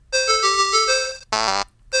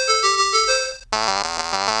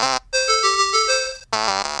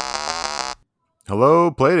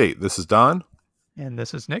Hello, Playdate. This is Don. And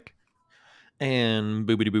this is Nick. And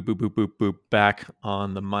boopity boop boop boop boop boop back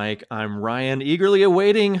on the mic. I'm Ryan, eagerly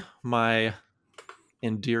awaiting my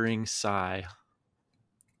endearing sigh.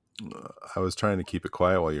 I was trying to keep it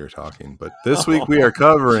quiet while you were talking, but this week we are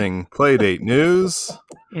covering Playdate news,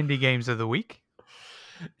 Indie Games of the Week,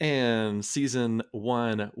 and Season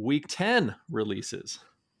 1, Week 10 releases.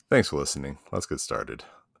 Thanks for listening. Let's get started.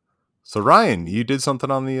 So, Ryan, you did something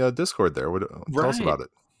on the Discord there. Tell us about it.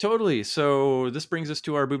 Totally. So this brings us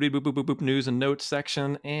to our boop boop boop boop boop news and notes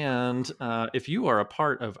section. And if you are a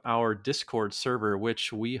part of our Discord server,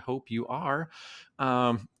 which we hope you are,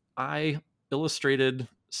 I illustrated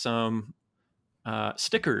some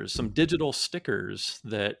stickers, some digital stickers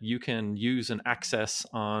that you can use and access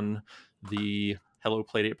on the Hello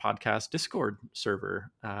Playdate Podcast Discord server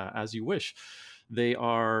as you wish. They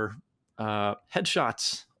are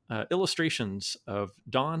headshots, illustrations of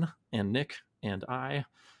Dawn and Nick and I.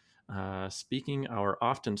 Speaking our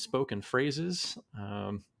often spoken phrases.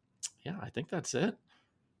 Yeah, I think that's it.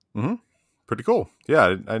 Mm-hmm. Pretty cool.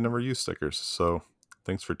 Yeah, I never used stickers, so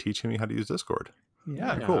thanks for teaching me how to use Discord.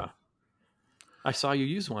 Yeah, cool. I saw you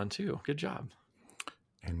use one too. Good job.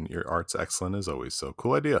 And your art's excellent as always, so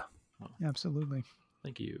cool idea. Absolutely.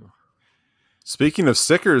 Thank you. Speaking of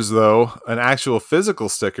stickers, though, an actual physical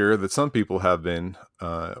sticker that some people have been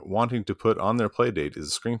wanting to put on their Playdate is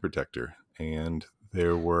a screen protector. And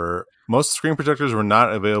most screen protectors were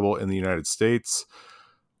not available in the United States,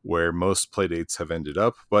 where most Playdates have ended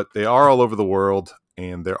up, but they are all over the world,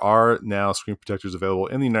 and there are now screen protectors available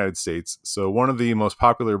in the United States. So one of the most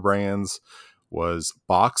popular brands was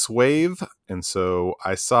Boxwave, and so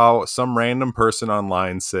I saw some random person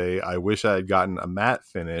online say, I wish I had gotten a matte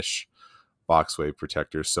finish Boxwave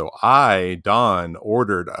protector. So I, Don,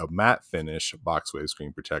 ordered a matte finish Boxwave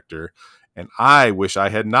screen protector, and I wish I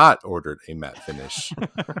had not ordered a matte finish.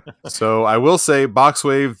 So I will say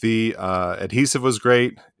Boxwave, the adhesive was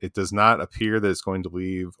great. It does not appear that it's going to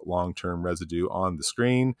leave long-term residue on the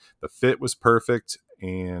screen. The fit was perfect,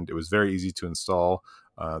 and it was very easy to install.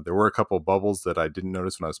 There were a couple of bubbles that I didn't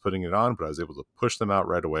notice when I was putting it on, but I was able to push them out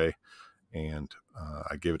right away. And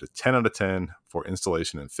I gave it a 10 out of 10 for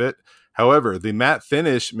installation and fit. However, the matte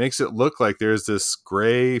finish makes it look like there's this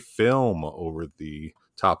gray film over the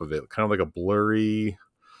top of it, kind of like a blurry,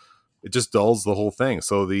 it just dulls the whole thing.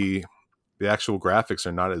 So the actual graphics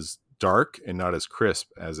are not as dark and not as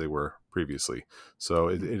crisp as they were previously. So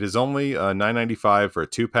it is only $9.95 for a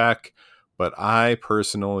 2-pack, but I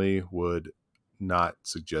personally would not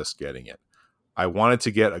suggest getting it. I wanted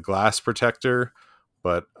to get a glass protector,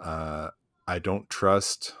 but I don't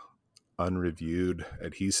trust unreviewed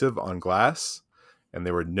adhesive on glass, and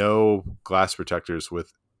there were no glass protectors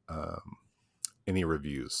with any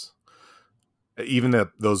reviews. Even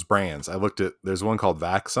those brands, I looked at, there's one called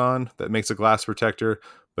Vaxon that makes a glass protector,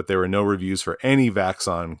 but there were no reviews for any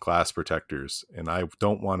Vaxon glass protectors, and I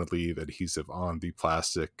don't want to leave adhesive on the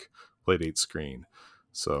plastic Playdate screen.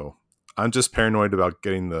 So I'm just paranoid about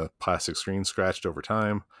getting the plastic screen scratched over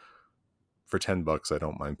time. For $10, I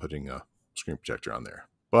don't mind putting a screen protector on there.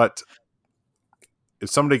 But if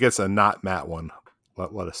somebody gets a not matte one,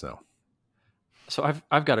 let us know. So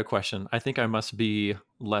I've got a question. I think I must be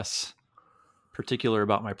less particular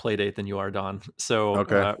about my Playdate than you are, Don. So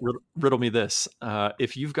okay. Riddle me this.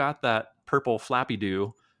 If you've got that purple flappy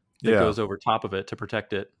do that goes over top of it to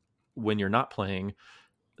protect it when you're not playing,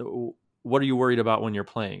 what are you worried about when you're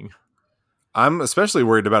playing? I'm especially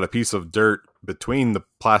worried about a piece of dirt between the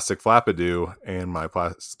plastic flapidoo and my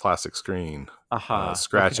plastic screen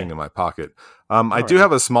scratching in my pocket. I do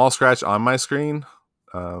have a small scratch on my screen,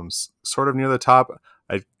 sort of near the top.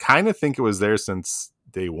 I kind of think it was there since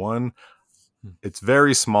day one. It's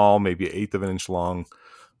very small, maybe 1/8 of an inch long.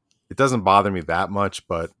 It doesn't bother me that much,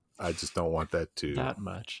 but I just don't want that to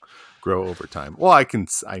grow over time. Well, I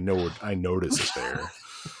notice it there.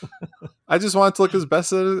 I just want it to look as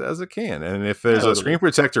best as it can. And if there's a screen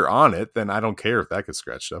protector on it, then I don't care if that gets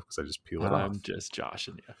scratched up because I just peel it off. I'm just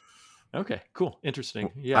joshing you. Okay, cool.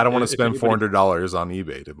 Interesting. Yeah, I don't want to spend $400 on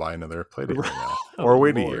eBay to buy another Playdate right now. Or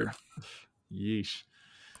wait a year. Yeesh.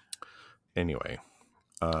 Anyway.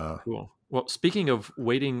 Cool. Well, speaking of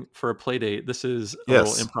waiting for a Playdate, this is a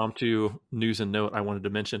little impromptu news and note I wanted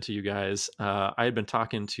to mention to you guys. I had been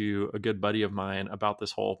talking to a good buddy of mine about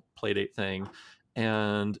this whole Playdate thing,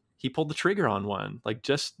 and he pulled the trigger on one like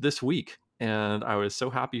just this week. And I was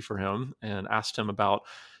so happy for him and asked him about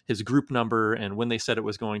his group number and when they said it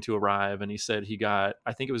was going to arrive. And he said he got,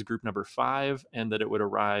 I think it was group number 5, and that it would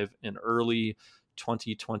arrive in early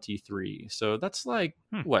 2023. So that's like,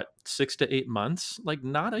 Hmm. what, 6 to 8 months? Like,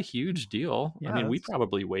 not a huge deal. I Yeah, mean, we that's-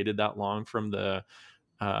 probably waited that long from the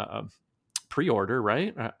pre-order,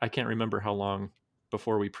 right? I can't remember how long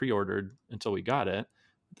before we pre-ordered until we got it.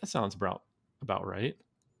 That sounds about right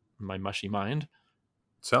in my mushy mind.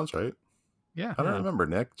 Sounds right. Yeah. I don't Yeah. remember,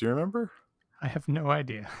 Nick. Do you remember? I have no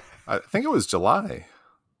idea. I think it was July,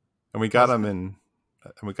 and we got Was them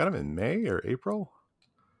it? in May or April.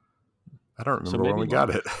 I don't So remember when maybe we got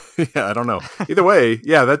longer. it. Yeah, I don't know. Either way,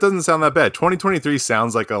 yeah, that doesn't sound that bad. 2023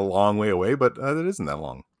 sounds like a long way away, but it isn't that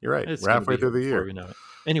long. You're right. It's We're going to halfway be here through the before year. we know it.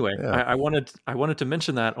 Anyway, Yeah. I wanted to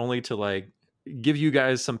mention that only to like give you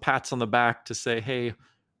guys some pats on the back to say, hey,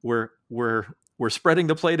 we're spreading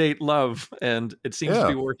the Playdate love, and it seems to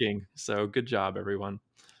be Yeah. working. So good job, everyone.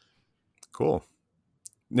 Cool.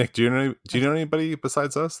 Nick, do you know anybody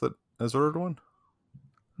besides us that has ordered one?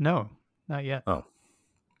 No, not yet. Oh,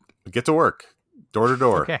 get to work, door to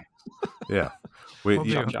door. Okay. Yeah, Will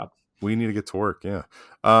do. Chop chop. we need to get to work. Yeah.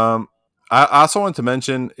 I also want to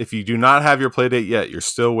mention, if you do not have your Playdate yet, you're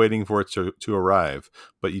still waiting for it to arrive,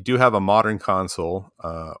 but you do have a modern console,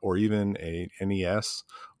 or even a NES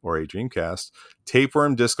or a Dreamcast.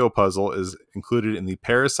 Tapeworm Disco Puzzle is included in the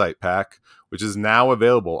Parasite Pack, which is now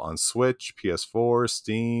available on Switch, PS4,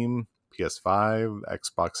 Steam, PS5,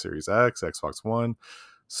 Xbox Series X, Xbox One.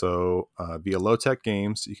 So via Low Tech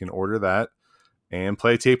Games, you can order that and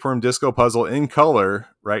play Tapeworm Disco Puzzle in color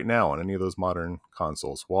right now on any of those modern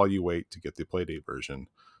consoles while you wait to get the Playdate version.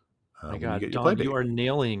 My When you God, get your Don, Playdate.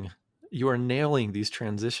 you are nailing these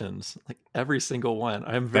transitions, like every single one.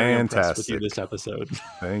 I am very impressed with you Fantastic. this episode.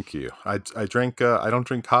 Thank you. I drank. I don't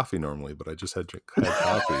drink coffee normally, but I just had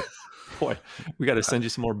coffee. Boy, we got to send you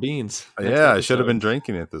some more beans. next Yeah, I should have been episode.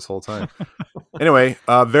 drinking it this whole time. Anyway,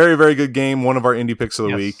 very, very good game. One of our indie picks of the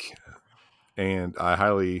Yes. week, and I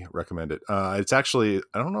highly recommend it. It's actually,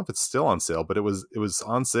 I don't know if it's still on sale, but it was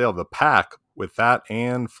on sale, the pack with that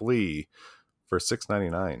and Flea, for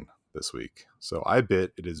 $6.99 this week. So I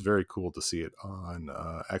bet it is very cool to see it on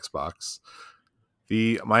Xbox.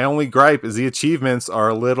 My only gripe is the achievements are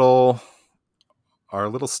a little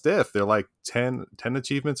stiff. They're like 10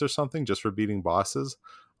 achievements or something just for beating bosses.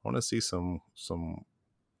 I want to see some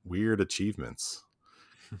weird achievements.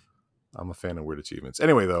 I'm a fan of weird achievements.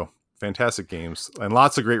 Anyway, though, fantastic games and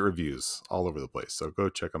lots of great reviews all over the place. So go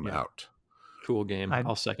check them out. Cool game. I'd-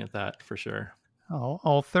 I'll second that for sure.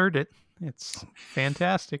 I'll third it. It's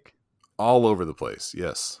fantastic. All over the place.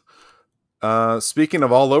 Yes. Speaking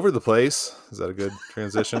of all over the place, is that a good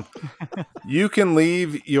transition? You can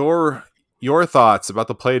leave your thoughts about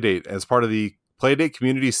the Playdate as part of the Playdate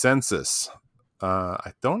Community Census.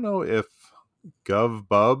 I don't know if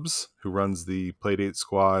GovBubs, who runs the Playdate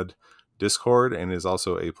Squad Discord and is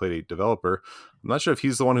also a Playdate developer, I'm not sure if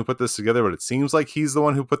he's the one who put this together, but it seems like he's the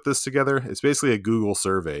one who put this together. It's basically a Google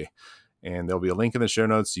survey, and there'll be a link in the show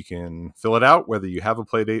notes. You can fill it out, whether you have a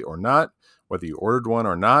Playdate or not, whether you ordered one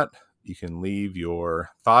or not. You can leave your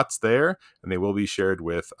thoughts there, and they will be shared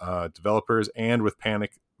with developers and with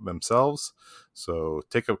Panic themselves. So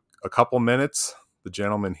take a couple minutes. The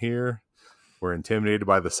gentlemen here were intimidated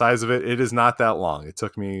by the size of it. It is not that long. It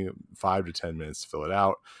took me 5 to 10 minutes to fill it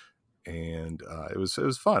out, and it was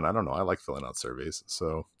fun. I don't know. I like filling out surveys.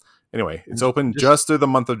 So anyway, it's open just through the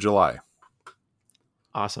month of July.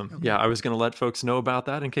 Awesome. Okay. Yeah, I was going to let folks know about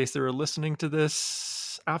that in case they were listening to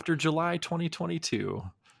this after July 2022.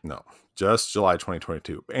 No, just July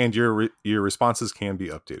 2022. And your responses can be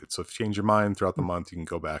updated. So if you change your mind throughout the month, you can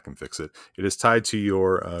go back and fix it. It is tied to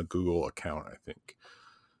your Google account, I think.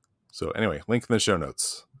 So anyway, link in the show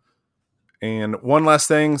notes. And one last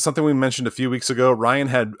thing, something we mentioned a few weeks ago, Ryan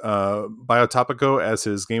had Biotopico as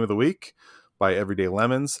his game of the week by Everyday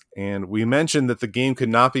Lemons. And we mentioned that the game could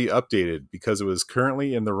not be updated because it was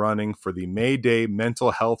currently in the running for the May Day Mental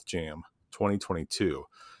Health Jam 2022.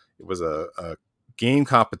 It was a game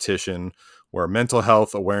competition where mental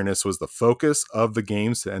health awareness was the focus of the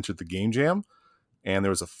games that entered the game jam, and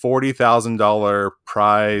there was a $40,000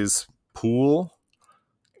 prize pool,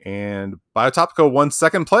 and Biotopico won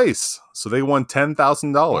second place, so they won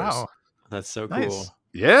 $10,000. Wow. That's so Nice. cool.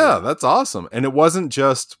 Yeah, that's awesome. And it wasn't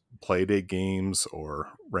just Playdate games or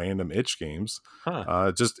random itch games,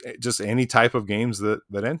 Huh. just any type of games that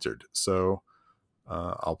entered. So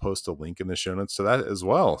I'll post a link in the show notes to that as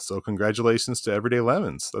well. So congratulations to Everyday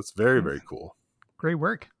Lemons. That's very, very cool. Great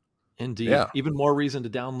work. Indeed. Yeah. Even more reason to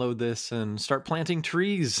download this and start planting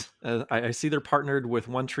trees. I see they're partnered with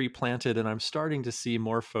One Tree Planted, and I'm starting to see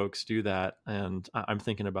more folks do that. And I'm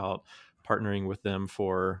thinking about partnering with them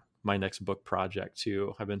for my next book project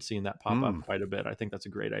too. I've been seeing that pop up quite a bit. I think that's a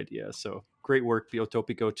great idea. So great work, the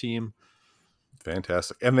Otopico team.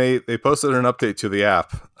 Fantastic. And they posted an update to the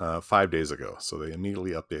app 5 days ago, so they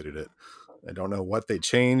immediately updated it. I don't know what they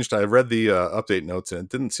changed. I read the update notes, and it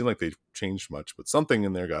didn't seem like they changed much, but something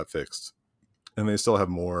in there got fixed. And they still have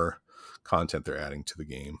more content they're adding to the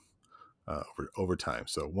game over time.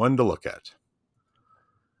 So one to look at.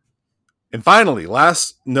 And finally,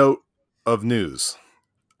 last note of news.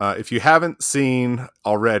 If you haven't seen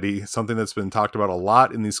already, something that's been talked about a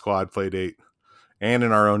lot in the squad playdate and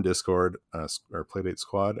in our own Discord, our playdate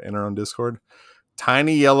squad and our own Discord,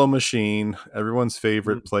 Tiny Yellow Machine, everyone's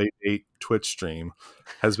favorite playdate Twitch stream,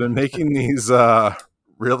 has been making these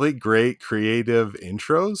really great creative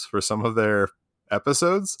intros for some of their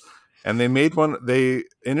episodes. And they made one, they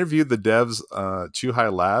interviewed the devs,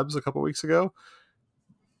 Chuhai Labs, a couple weeks ago.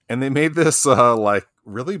 And they made this like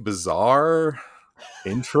really bizarre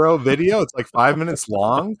intro video. It's like 5 minutes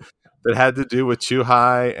long that had to do with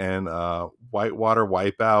Chuhai and Whitewater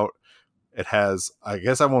Wipeout. It has, I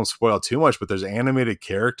guess I won't spoil too much, but there's animated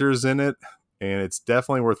characters in it, and it's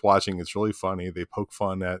definitely worth watching. It's really funny. They poke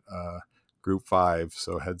fun at Group 5,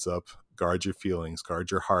 so heads up, guard your feelings,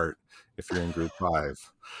 guard your heart if you're in Group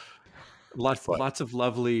 5. Lots of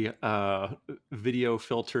lovely video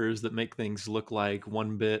filters that make things look like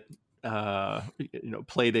 1-bit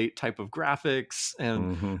playdate type of graphics.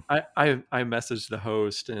 And I messaged the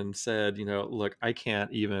host and said, look, I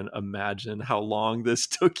can't even imagine how long this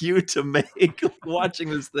took you to make watching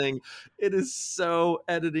this thing. It is so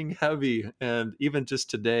editing heavy. And even just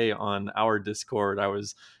today on our Discord, I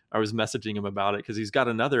was messaging him about it because he's got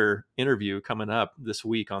another interview coming up this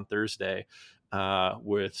week on Thursday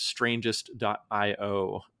with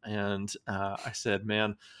strangest.io. And I said,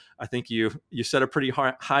 man, I think you set a pretty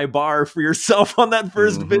high bar for yourself on that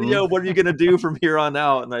first video. What are you going to do from here on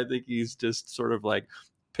out? And I think he's just sort of like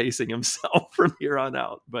pacing himself from here on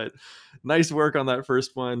out. But nice work on that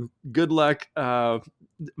first one. Good luck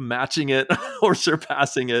matching it or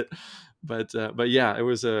surpassing it. But yeah, it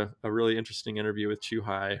was a really interesting interview with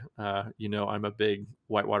Chuhai. I'm a big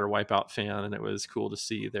Whitewater Wipeout fan, and it was cool to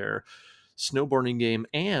see their snowboarding game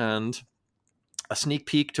and a sneak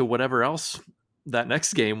peek to whatever else that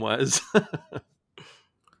next game was.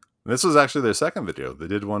 This was actually their second video. They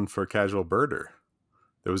did one for Casual Birder.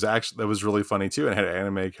 That was really funny too, and had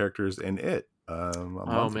anime characters in it. A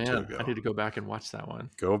month or two ago. I need to go back and watch that one.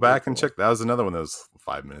 Go back and check. That was another one that was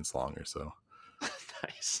 5 minutes long or so.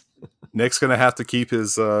 Nice. Nick's gonna have to keep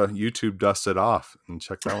his YouTube dusted off and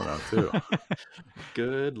check that one out too.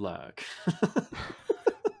 Good luck.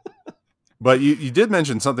 But you did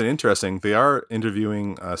mention something interesting. They are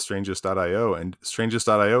interviewing Strangest.io, and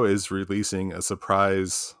Strangest.io is releasing a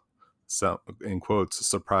surprise, in quotes,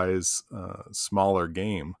 surprise smaller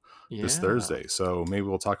game this Thursday. So maybe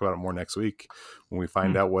we'll talk about it more next week when we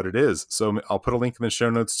find out what it is. So I'll put a link in the show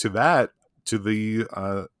notes to that, to the,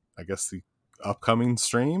 I guess, the upcoming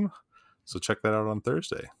stream. So check that out on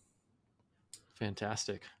Thursday.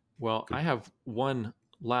 Fantastic. Well, I have one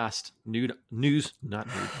last news, not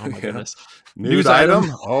nude. Oh my goodness. News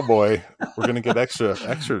item. Oh boy. We're going to get extra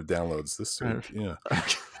downloads this week. Yeah.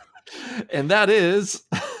 And that is,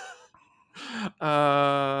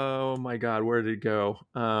 oh my God, where did it go?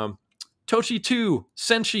 Tochi 2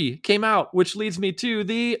 Senshi came out, which leads me to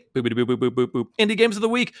the indie games of the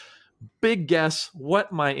week. Big guess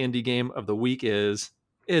what my indie game of the week is.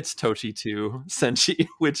 It's Tochi 2 Senshi,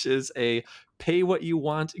 which is a pay what you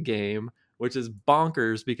want game, which is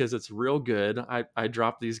bonkers because it's real good. I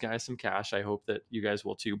dropped these guys some cash. I hope that you guys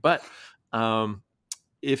will too. But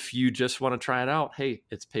if you just want to try it out, hey,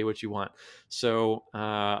 it's pay what you want. So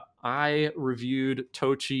I reviewed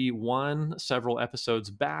Tochi 1 several episodes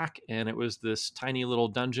back, and it was this tiny little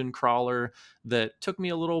dungeon crawler that took me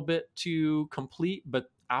a little bit to complete, but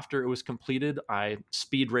after it was completed, I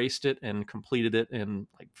speed raced it and completed it in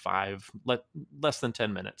like less than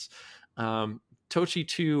 10 minutes. Tochi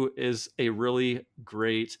 2 is a really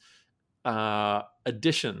great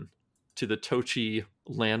addition to the Tochi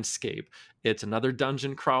landscape. It's another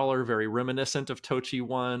dungeon crawler, very reminiscent of Tochi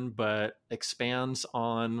 1, but expands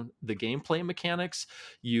on the gameplay mechanics.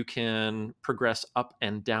 You can progress up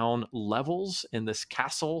and down levels in this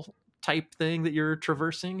castle type thing that you're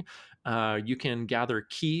traversing. You can gather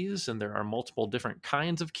keys, and there are multiple different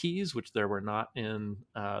kinds of keys, which there were not in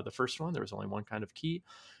the first one. There was only one kind of key.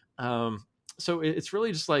 So it's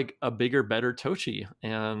really just like a bigger, better Tochi.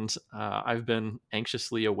 And I've been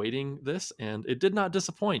anxiously awaiting this, and it did not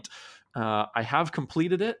disappoint. I have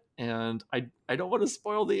completed it, and I don't want to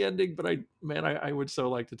spoil the ending, but I would so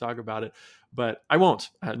like to talk about it, but I won't.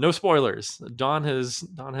 No spoilers. Don has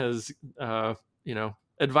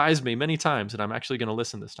advised me many times, and I'm actually going to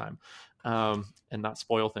listen this time and not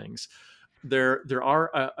spoil things. there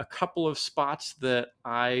are a couple of spots that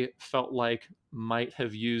I felt like might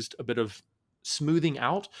have used a bit of smoothing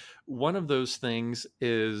out. One of those things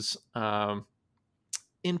is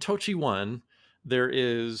in Tochi 1, there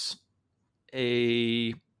is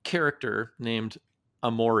a character named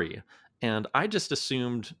Amori, and I just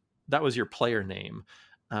assumed that was your player name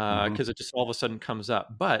Hmm. because it just all of a sudden comes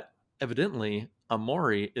up. But evidently,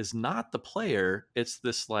 Amori is not the player; it's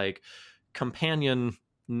this like companion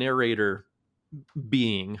narrator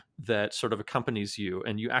being that sort of accompanies you,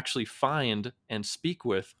 and you actually find and speak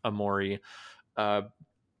with Amori a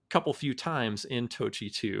couple few times in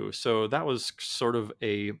Tochi 2. So that was sort of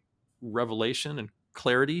a revelation and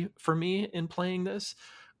clarity for me in playing this.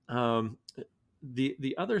 Um,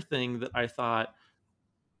 the other thing that I thought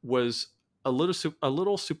was a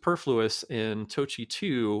little superfluous in Tochi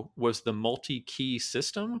 2 was the multi-key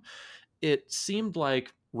system. It seemed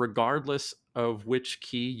like regardless of which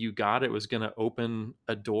key you got, it was going to open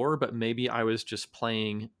a door, but maybe I was just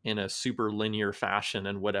playing in a super linear fashion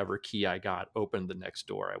and whatever key I got opened the next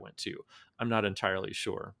door I went to. I'm not entirely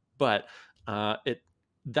sure, but it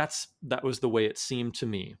that was the way it seemed to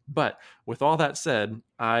me. But with all that said,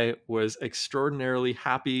 I was extraordinarily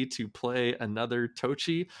happy to play another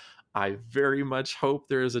Tochi. I very much hope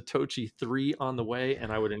there is a Tochi 3 on the way,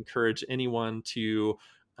 and I would encourage anyone to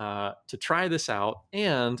try this out.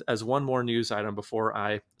 And as one more news item before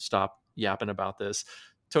I stop yapping about this,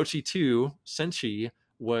 Tochi 2 Senshi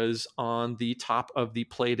was on the top of the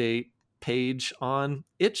Playdate page on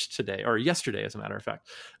itch today, or yesterday, as a matter of fact.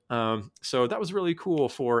 So that was really cool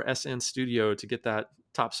for SN Studio to get that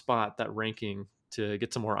top spot, that ranking, to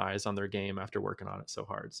get some more eyes on their game after working on it so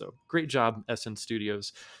hard. So great job, SN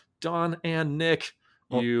Studios. Don and Nick,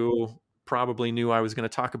 Well, you probably knew I was going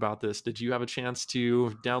to talk about this. Did you have a chance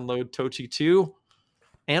to download Tochi 2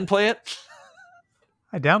 and play it?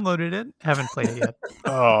 I downloaded it. Haven't played it yet.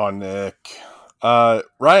 oh, Nick.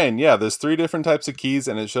 Ryan, yeah, there's 3 different types of keys,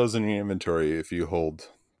 and it shows in your inventory if you hold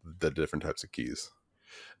the different types of keys.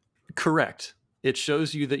 Correct. It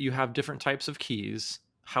shows you that you have different types of keys.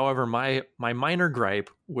 However, my minor gripe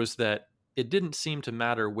was that it didn't seem to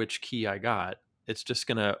matter which key I got. It's just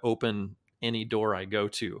going to open any door I go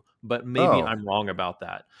to. But maybe Oh, I'm wrong about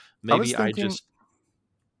that. I was Maybe I thinking, just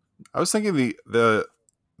the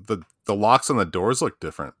locks on the doors look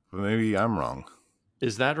different. But maybe I'm wrong.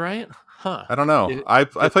 is that right? Huh. I don't know. It, I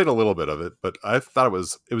it played a little bit of it, but I thought it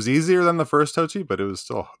was easier than the first Tochi, but it was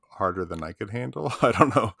still harder than I could handle. I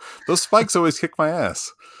don't know. Those spikes always kick my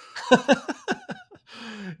ass.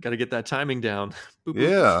 got to get that timing down. Boop, boop.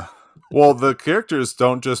 Yeah. Well, the characters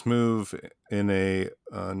don't just move in a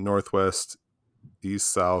northwest, east,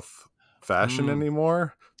 south fashion Mm,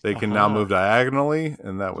 anymore. They can now uh-huh. move diagonally,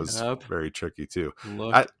 and that was Yep. very tricky too.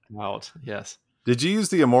 Look I out. Yes. Did you use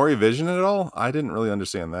the Amori vision at all? I didn't really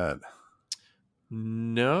understand that.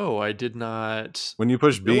 No, I did not When you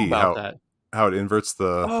push know B, about that. how it inverts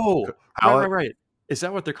the Oh, right, right, palette? right. Is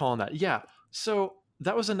that what they're calling that? Yeah. So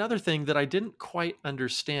that was another thing that I didn't quite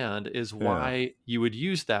understand is Yeah. why you would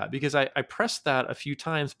use that, because I pressed that a few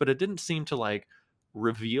times, but it didn't seem to like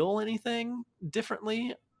reveal anything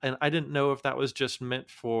differently. And I didn't know if that was just meant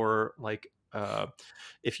for like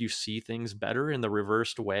if you see things better in the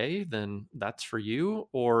reversed way, then that's for you,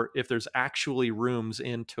 or if there's actually rooms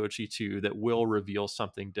in Tochi 2 that will reveal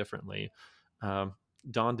something differently. Um,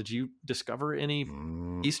 Don, did you discover any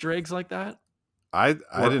Mm, Easter eggs like that, I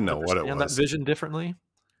or didn't know what it understand that was. vision differently?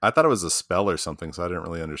 I thought it was a spell or something, so I didn't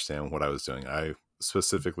really understand what I was doing. I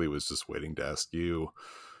specifically was just waiting to ask you,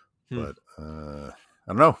 Hmm, but I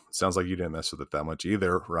don't know. It sounds like you didn't mess with it that much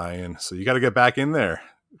either, Ryan. So you got to get back in there,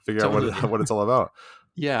 figure out totally. what it's all about.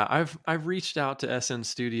 Yeah, I've reached out to SN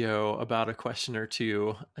Studio about a question or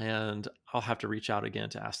two, and I'll have to reach out again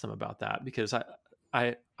to ask them about that, because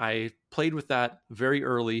I played with that very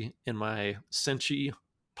early in my Senshi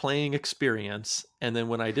playing experience, and then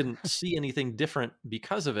when I didn't see anything different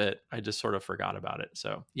because of it, I just sort of forgot about it.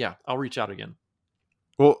 So yeah, I'll reach out again.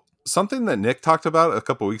 Well, something that Nick talked about a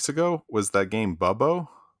couple weeks ago was that game Bubbo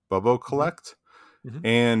Hmm. Collect, Hmm.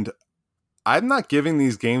 and I'm not giving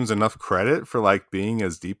these games enough credit for like being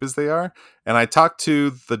as deep as they are. And I talked to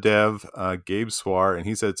the dev, Gabe Swar, and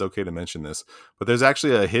he said it's okay to mention this, but there's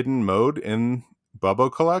actually a hidden mode in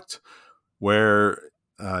Bubbo Collect where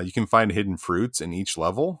you can find hidden fruits in each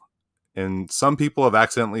level. And some people have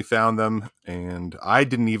accidentally found them, and I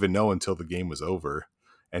didn't even know until the game was over.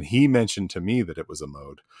 And he mentioned to me that it was a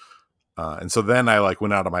mode. And so then I like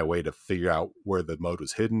went out of my way to figure out where the mode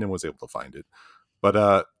was hidden and was able to find it.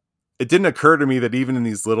 But it didn't occur to me that even in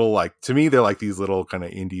these little, like, to me, they're like these little kind of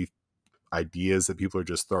indie ideas that people are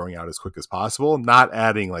just throwing out as quick as possible, not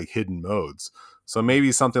adding like hidden modes. So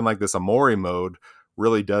maybe something like this Amori mode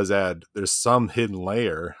really does add, there's some hidden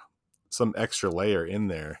layer, some extra layer in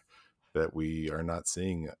there that we are not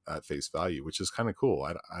seeing at face value, which is kind of cool.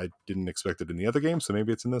 I didn't expect it in the other game, so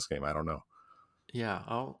maybe it's in this game. I don't know. Yeah,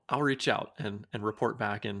 I'll reach out and report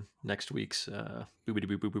back in next week's boobity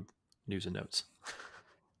boop boop boop news and notes.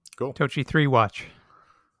 Cool. Tochi 3 watch.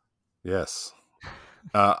 Yes.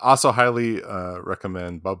 Also highly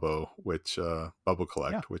recommend Bubbo, which Bubbo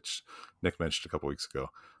Collect, which Nick mentioned a couple weeks ago.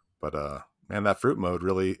 But man, that fruit mode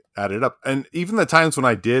really added up. And even the times when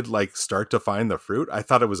I did like start to find the fruit, I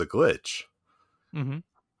thought it was a glitch.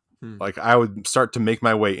 Mm-hmm. Like I would start to make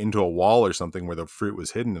my way into a wall or something where the fruit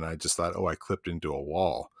was hidden, and I just thought, oh, I clipped into a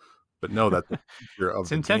wall. But no, that's a feature of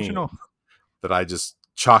It's intentional. game that I just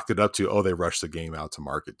chalked it up to, oh, they rushed the game out to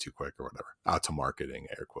market too quick or whatever. Out to marketing,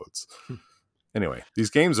 air quotes. Anyway,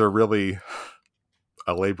 these games are really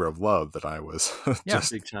a labor of love that I was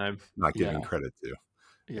just big time not giving credit to.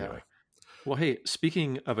 Yeah. Anyway. Well, hey,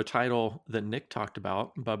 speaking of a title that Nick talked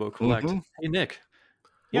about, Bubbo Collect. Hey, Nick,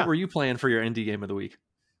 what were you playing for your indie game of the week?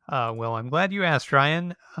 Well, I'm glad you asked,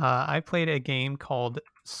 Ryan. I played a game called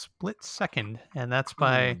Split Second, and that's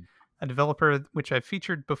by a developer which I've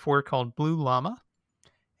featured before called Blue Llama.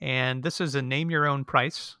 And this is a name your own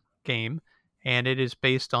price game, and it is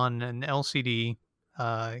based on an LCD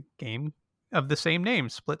game of the same name,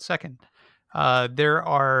 Split Second. There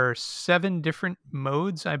are 7 different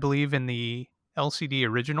modes, I believe, in the LCD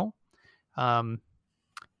original.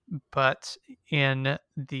 But in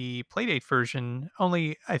the Playdate version,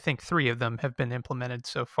 only I think 3 of them have been implemented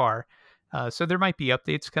so far. So there might be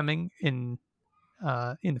updates coming in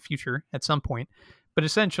the future at some point. But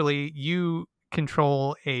essentially, you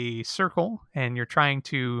control a circle and you're trying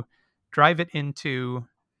to drive it into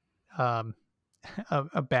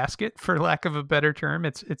a basket, for lack of a better term.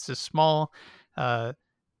 It's a small kind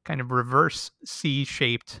of reverse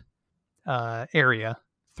C-shaped area,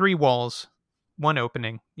 3 walls, 1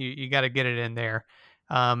 opening. You got to get it in there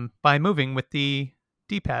by moving with the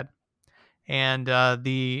D-pad. And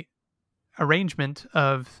the arrangement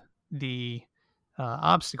of the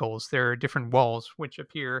obstacles, there are different walls which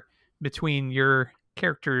appear between your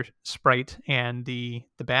character sprite and the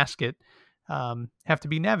basket, have to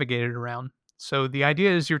be navigated around. So the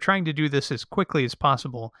idea is you're trying to do this as quickly as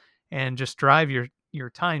possible and just drive your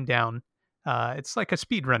time down. It's like a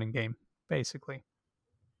speed running game, basically.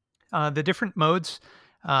 The different modes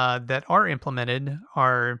that are implemented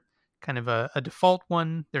are kind of a default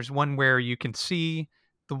one. There's one where you can see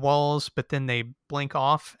the walls, but then they blink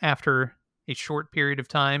off after a short period of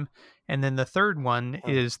time. And then the third one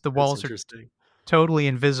is the walls are totally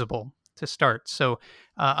invisible to start. So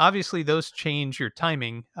obviously those change your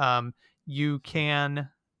timing. You can,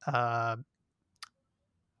 I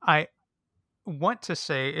want to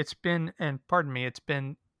say it's been, and pardon me, it's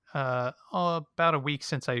been about a week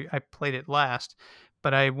since I played it last,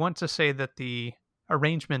 but I want to say that the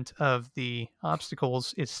arrangement of the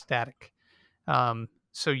obstacles is static.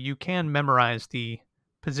 So you can memorize the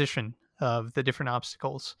position of the different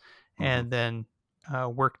obstacles and then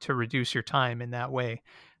work to reduce your time in that way.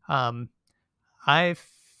 I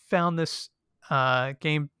found this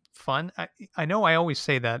game fun. I know I always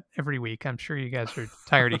say that every week. I'm sure you guys are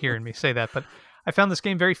tired of hearing me say that, but I found this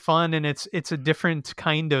game very fun, and it's a different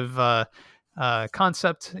kind of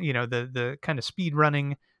concept. You know, the kind of speed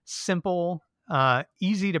running, simple,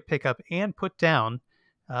 easy to pick up and put down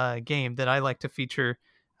game that I like to feature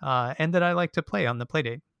and that I like to play on the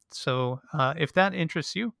Playdate. So if that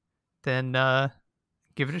interests you, then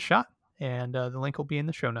give it a shot, and the link will be in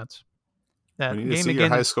the show notes. That we need game to see again, your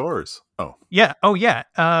high scores. Yeah. Oh, yeah.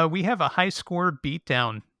 We have a high score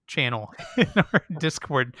beatdown channel in our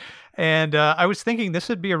Discord, and I was thinking this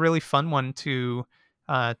would be a really fun one to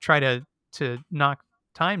try to knock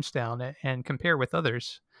times down and compare with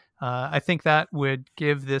others. I think that would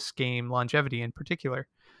give this game longevity in particular.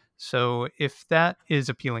 So if that is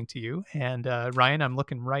appealing to you, and Ryan, I'm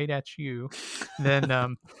looking right at you,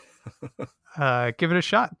 then give it a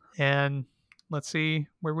shot and let's see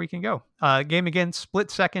where we can go. Game again,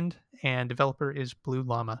 Split Second, and developer is Blue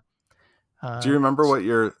Llama. Do you remember what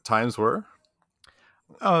your times were?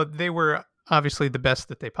 Oh, they were obviously the best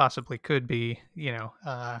that they possibly could be. You know.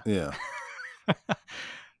 Yeah.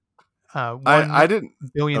 I didn't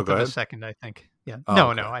billionth of ahead. a second, I think. Yeah. Oh, no,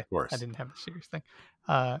 okay, no, of course. I didn't have a serious thing.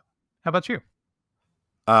 How about you?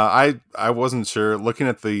 I wasn't sure. Looking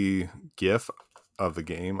at the GIF of the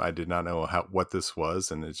game, I did not know what this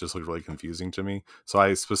was, and it just looked really confusing to me. So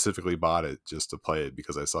I specifically bought it just to play it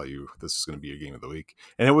because I saw this was going to be your game of the week,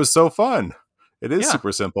 and it was so fun. It is Yeah.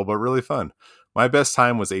 super simple, but really fun. My best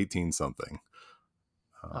time was 18 something.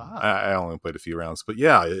 I only played a few rounds, but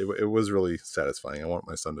yeah, it was really satisfying. I want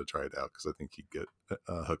my son to try it out because I think he'd get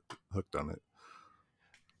hooked on it.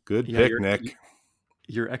 Good Yeah, pick, Nick.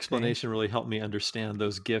 your explanation really helped me understand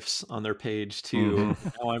those GIFs on their page too.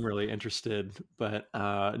 Now I'm really interested. But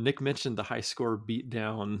Nick mentioned the High Score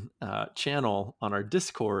Beatdown channel on our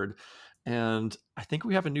Discord, and I think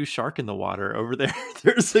we have a new shark in the water over there.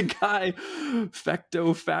 There's a guy,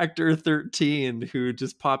 Fecto Factor 13, who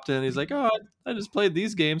just popped in. He's like, "Oh, I just played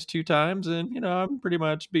these games 2 times, and I'm pretty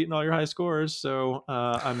much beating all your high scores." So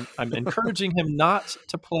I'm encouraging him not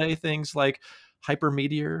to play things like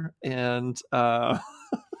Hypermeteor and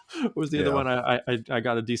what was the other one I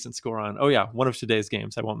got a decent score on? Oh yeah, one of today's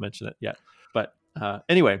games. I won't mention it yet. But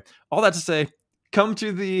anyway, all that to say, come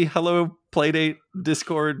to the Hello Playdate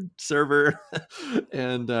Discord server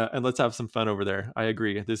and let's have some fun over there. I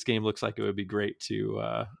agree. This game looks like it would be great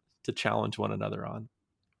to challenge one another on.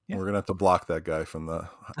 Yeah. We're gonna have to block that guy from the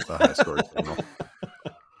high score channel.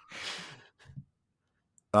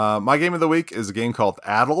 My game of the week is a game called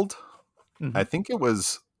Addled. I think it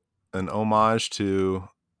was an homage to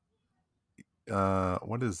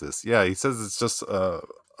what is this? Yeah, he says it's just a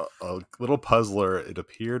little puzzler. It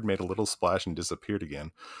appeared, made a little splash, and disappeared again.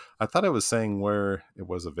 I thought it was saying where it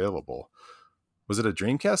was available. Was it a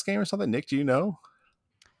Dreamcast game or something? Nick, do you know?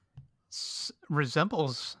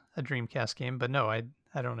 Resembles a Dreamcast game, but no, I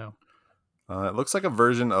don't know. It looks like a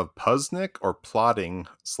version of Puzznic or Plotting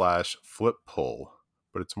 / Flip Pull,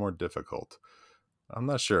 but it's more difficult. I'm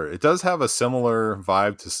not sure. It does have a similar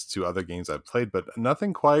vibe to other games I've played, but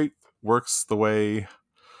nothing quite works the way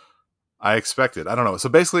I expected. I don't know. So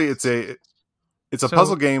basically, it's a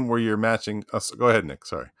puzzle game where you're matching. So go ahead, Nick.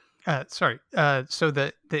 Sorry. So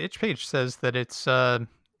the itch page says that it's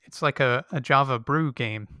like a Java brew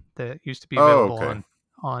game that used to be available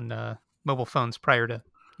on mobile phones prior to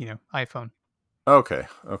iPhone. Okay.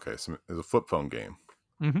 So it's a flip phone game.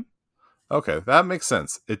 Mm-hmm. Okay, that makes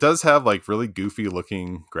sense. It does have like really goofy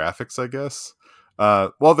looking graphics, I guess.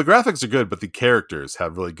 Well, the graphics are good, but the characters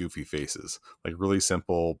have really goofy faces, like really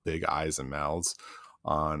simple, big eyes and mouths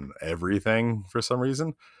on everything for some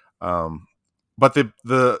reason. But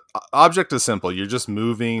the object is simple. You're just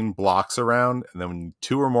moving blocks around, and then when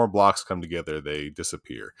 2 or more blocks come together, they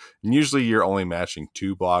disappear. And usually you're only matching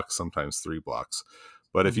 2 blocks, sometimes 3 blocks.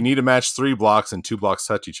 But if you need to match 3 blocks and 2 blocks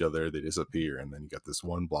touch each other, they disappear. And then you got this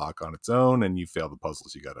 1 block on its own, and you fail the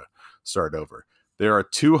puzzles. You got to start over. There are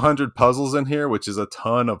 200 puzzles in here, which is a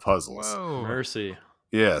ton of puzzles. Whoa. Mercy.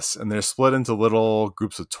 Yes, and they're split into little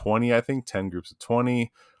groups of 20, I think, 10 groups of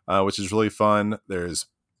 20, which is really fun. There's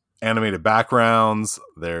animated backgrounds.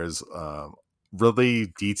 There's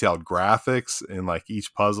really detailed graphics in like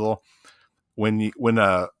each puzzle. When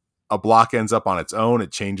a block ends up on its own,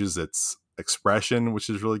 it changes its expression, which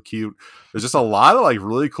is really cute. There's just a lot of like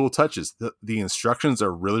really cool touches. The instructions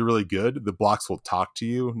are really, really good. The blocks will talk to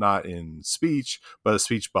you, not in speech, but a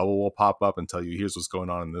speech bubble will pop up and tell you, here's what's going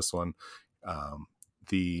on in this one.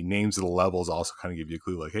 The names of the levels also kind of give you a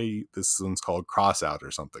clue, like, hey, this one's called cross out or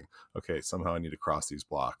something. Okay, somehow I need to cross these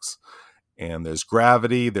blocks. And there's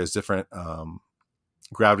gravity. There's different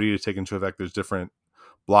gravity to take into effect. There's different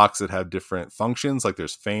blocks that have different functions, like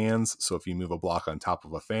there's fans. So if you move a block on top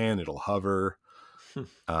of a fan, it'll hover.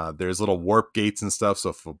 There's little warp gates and stuff. So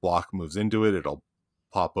if a block moves into it, it'll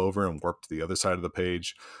pop over and warp to the other side of the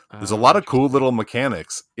page. There's a lot of cool little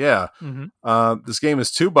mechanics. Yeah. This game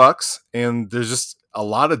is $2 and there's just a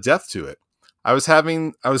lot of depth to it. I was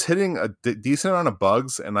hitting a decent amount of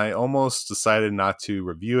bugs, and I almost decided not to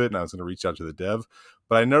review it, and I was going to reach out to the dev,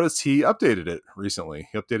 but I noticed he updated it recently.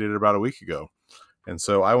 He updated it about a week ago. And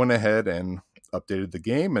so I went ahead and updated the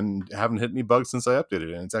game and haven't hit any bugs since I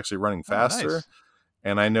updated it. And it's actually running faster. Oh, nice.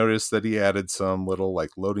 And I noticed that he added some little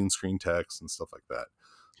like loading screen text and stuff like that.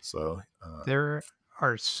 So there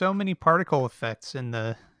are so many particle effects in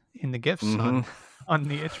the GIFs on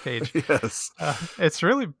the itch page. Yes. It's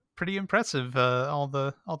really pretty impressive. All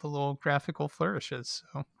the little graphical flourishes.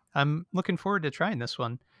 So I'm looking forward to trying this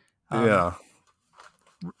one. Yeah.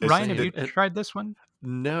 Ryan, have you tried this one?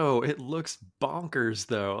 No, it looks bonkers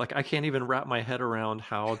though. Like I can't even wrap my head around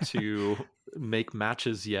how to make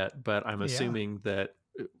matches yet, but I'm assuming that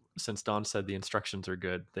since Don said the instructions are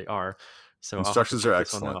good, they are. So instructions are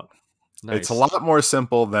excellent. Nice. It's a lot more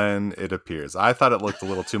simple than it appears. I thought it looked a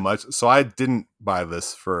little too much, so I didn't buy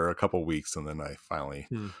this for a couple weeks, and then I finally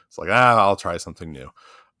it's like, I'll try something new.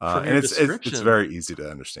 And it's very easy to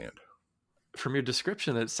understand. From your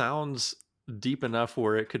description, it sounds deep enough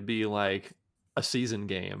where it could be like a season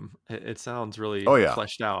game. It sounds really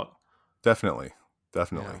fleshed out. Definitely. Yeah.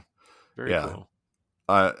 Very cool.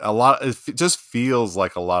 a lot. It just feels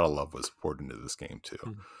like a lot of love was poured into this game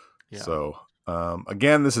too. Yeah. So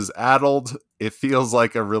again, this is addled. It feels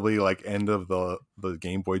like a really like end of the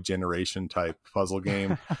Game Boy generation type puzzle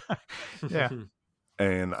game. Yeah.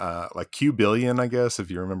 And like Q Billion, I guess, if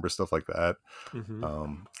you remember stuff like that.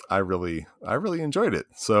 I really enjoyed it.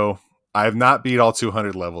 So I have not beat all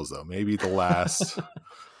 200 levels though. Maybe the last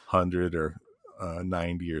 100 or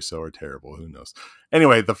 90 or so are terrible. Who knows?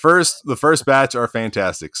 Anyway, the first batch are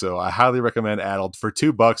fantastic. So I highly recommend Addled. For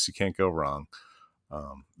 $2, you can't go wrong.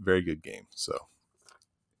 Very good game. So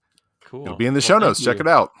cool. It'll be in the show notes. Check it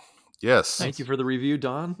out. Yes. Thank you for the review,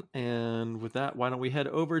 Don. And with that, why don't we head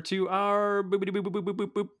over to our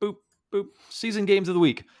season games of the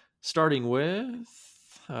week, starting with,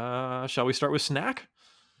 shall we start with Snak?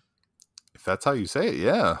 If that's how you say it,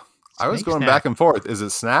 yeah. I was going back and forth. Is it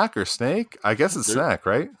Snak or Snake? I guess it's Snak,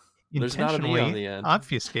 right? There's not an E on the end.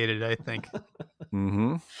 Obfuscated, I think.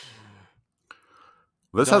 Mm-hmm.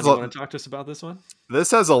 Don, you want to talk to us about this one? This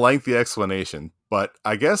has a lengthy explanation, but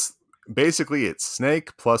I guess basically it's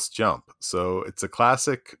Snake plus Jump. So it's a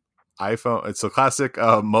classic iPhone. It's a classic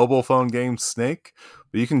mobile phone game, Snake,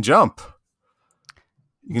 but you can jump.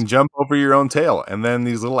 You can jump over your own tail, and then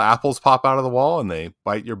these little apples pop out of the wall, and they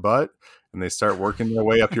bite your butt, and they start working their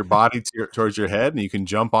way up your body towards your head, and you can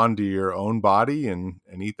jump onto your own body and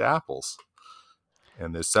eat the apples.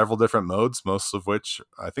 And there's several different modes, most of which,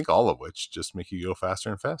 I think all of which, just make you go faster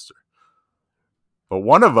and faster. But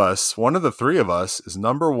one of the three of us, is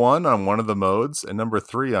number 1 on one of the modes and number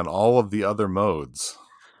 3 on all of the other modes.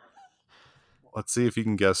 Let's see if you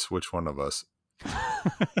can guess which one of us.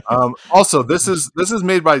 Also, this is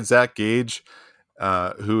made by Zach Gage,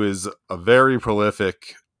 who is a very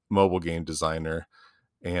prolific mobile game designer,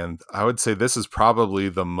 and I would say this is probably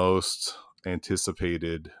the most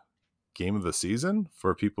anticipated game of the season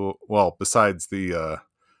for people. Well, besides the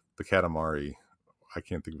Katamari, I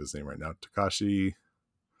can't think of his name right now.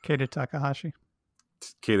 Keita Takahashi.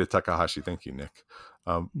 Thank you, Nick.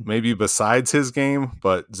 Maybe besides his game,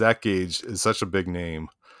 but Zach Gage is such a big name.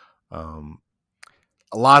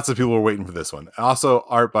 Lots of people were waiting for this one. Also,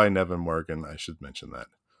 art by Nevin Morgan. I should mention that.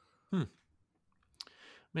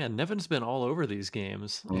 Man, Nevin's been all over these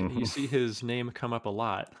games. You see his name come up a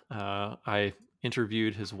lot. I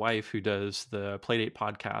interviewed his wife, who does the Playdate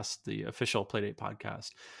podcast, the official Playdate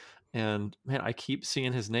podcast. And man, I keep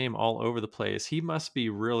seeing his name all over the place. He must be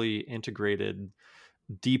really integrated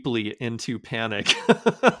deeply into Panic.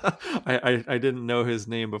 I didn't know his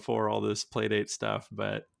name before all this Playdate stuff,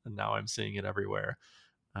 but now I'm seeing it everywhere.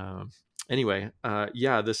 Anyway,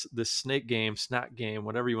 this Snake game, Snack game,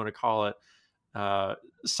 whatever you want to call it,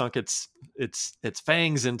 sunk its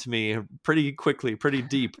fangs into me pretty quickly, pretty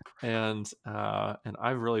deep, and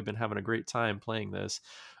I've really been having a great time playing this.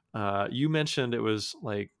 You mentioned it was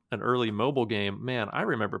like an early mobile game. Man, I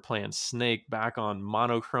remember playing Snake back on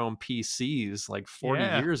monochrome PCs like 40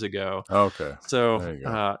 years ago. Okay. So,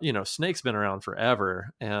 Snake's been around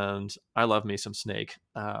forever, and I love me some Snake.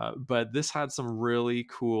 But this had some really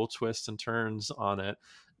cool twists and turns on it.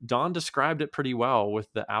 Don described it pretty well,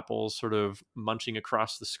 with the apples sort of munching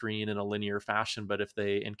across the screen in a linear fashion. But if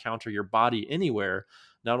they encounter your body anywhere,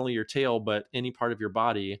 not only your tail, but any part of your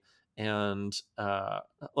body, and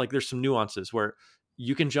there's some nuances where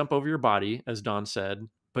you can jump over your body, as Don said,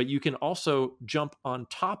 but you can also jump on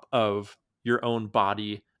top of your own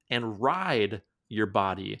body and ride your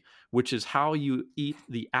body, which is how you eat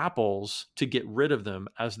the apples to get rid of them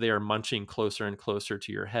as they are munching closer and closer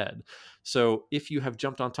to your head. So if you have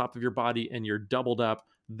jumped on top of your body and you're doubled up,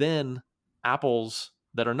 then apples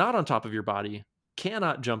that are not on top of your body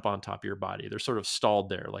cannot jump on top of your body. They're sort of stalled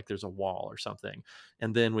there, like there's a wall or something.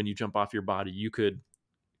 And then when you jump off your body, you could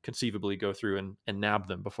conceivably go through and nab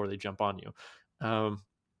them before they jump on you.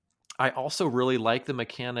 I also really like the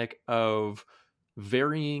mechanic of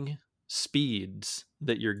varying speeds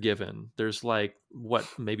that you're given. There's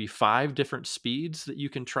maybe 5 different speeds that you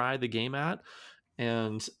can try the game at.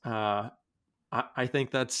 And I think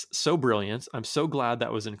that's so brilliant. I'm so glad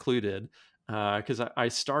that was included, because I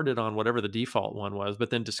started on whatever the default one was, but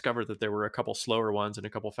then discovered that there were a couple slower ones and a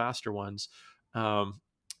couple faster ones. Man,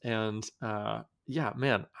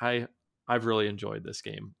 I've really enjoyed this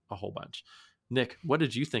game a whole bunch. Nick, what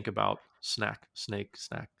did you think about Snacky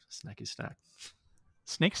Snack? Snake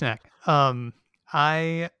Snack.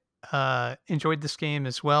 I enjoyed this game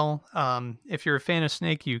as well. If you're a fan of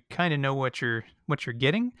Snake, you kind of know what you're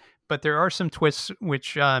getting, but there are some twists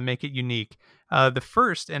which make it unique. The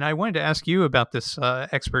first, and I wanted to ask you about this,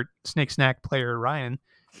 expert Snake Snack player, Ryan.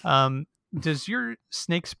 Does your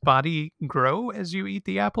snake's body grow as you eat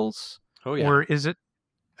the apples? Oh yeah. Or is it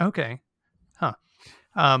okay? Huh.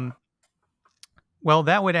 Um, well,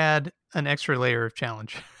 that would add an extra layer of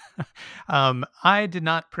challenge. I did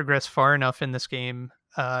not progress far enough in this game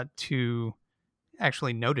to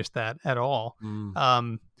actually notice that at all. Mm.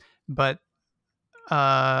 Um, but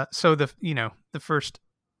so the first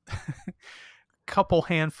couple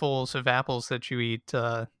handfuls of apples that you eat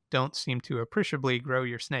don't seem to appreciably grow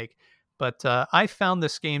your snake. But I found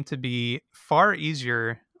this game to be far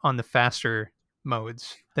easier on the faster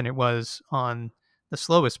modes than it was on the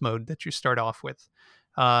slowest mode that you start off with.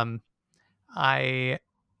 Um, I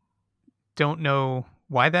don't know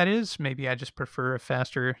why that is. Maybe I just prefer a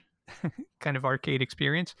faster kind of arcade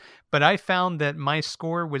experience. But I found that my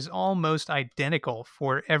score was almost identical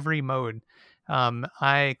for every mode.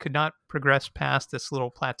 I could not progress past this little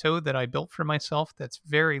plateau that I built for myself that's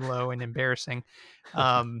very low and embarrassing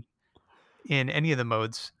in any of the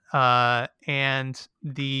modes. And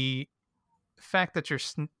the fact that your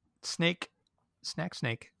snake, snack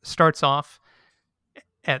snake, starts off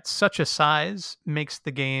at such a size makes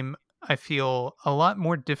the game, I feel, a lot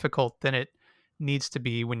more difficult than it needs to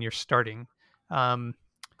be when you're starting. Um,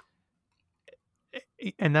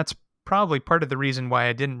 and that's probably part of the reason why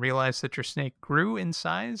I didn't realize that your snake grew in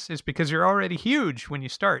size is because you're already huge when you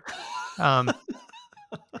start. Um,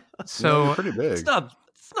 Yeah, you're so pretty big. It's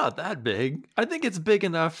not that big. I think it's big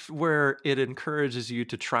enough where it encourages you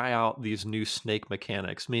to try out these new snake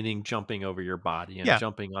mechanics, meaning jumping over your body and yeah,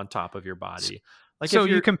 jumping on top of your body. Like so if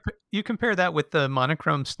you're you compare that with the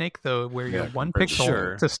monochrome snake though, where you're Yeah, one compared to pixel Snake.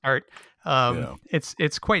 sure. to start. Yeah.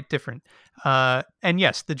 It's quite different. And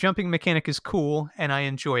yes, the jumping mechanic is cool, and I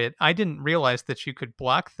enjoy it. I didn't realize that you could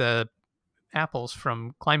block the apples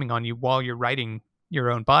from climbing on you while you're riding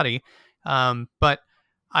your own body. But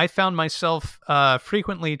I found myself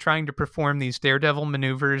frequently trying to perform these daredevil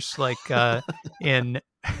maneuvers, like in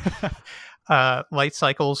light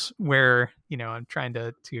cycles, where I'm trying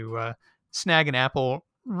to snag an apple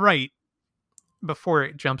right before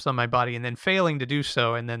it jumps on my body, and then failing to do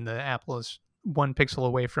so, and then the apple is 1 pixel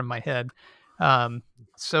away from my head.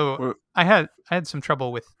 So Well, I had some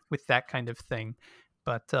trouble with that kind of thing,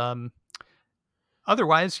 but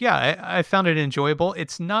otherwise, yeah, I found it enjoyable.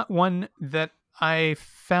 It's not one that I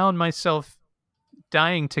found myself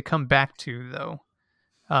dying to come back to, though.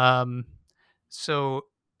 Um, so,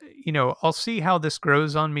 I'll see how this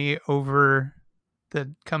grows on me over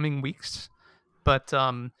the coming weeks. But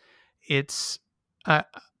it's, I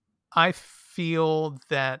I feel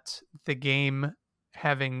that the game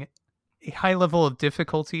having a high level of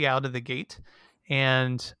difficulty out of the gate,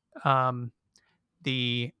 and um,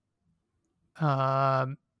 the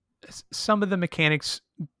some of the mechanics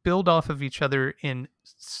build off of each other in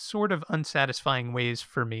sort of unsatisfying ways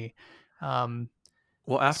for me. Um,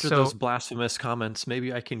 Well, after those so blasphemous comments,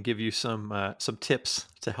 maybe I can give you some tips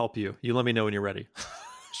to help you. You let me know when you're ready.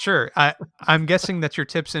 sure, I'm guessing that your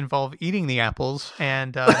tips involve eating the apples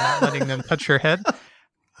and not letting them touch your head,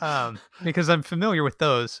 because I'm familiar with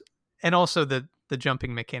those, and also the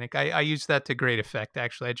jumping mechanic. I use that to great effect.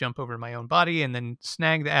 Actually, I jump over my own body and then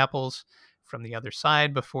snag the apples from the other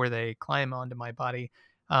side before they climb onto my body.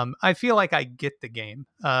 I feel like I get the game.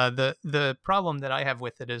 The problem that I have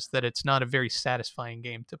with it is that it's not a very satisfying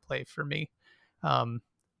game to play for me. Um,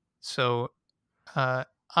 so uh,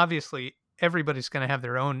 obviously, everybody's going to have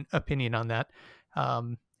their own opinion on that,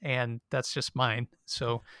 and that's just mine.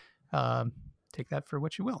 So um, take that for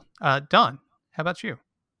what you will. Don, how about you?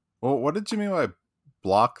 well, what did you mean by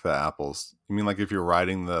block the apples? You mean like if you're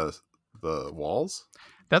riding the walls?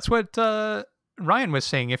 That's what Ryan was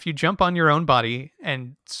saying. If you jump on your own body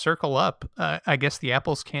and circle up, I guess the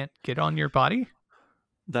apples can't get on your body.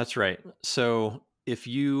 That's right. So if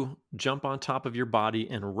you jump on top of your body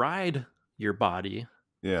and ride your body,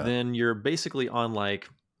 Yeah. then you're basically on like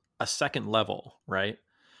a second level, right?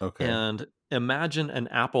 Okay. And imagine an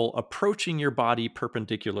apple approaching your body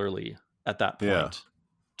perpendicularly at that Yeah. point.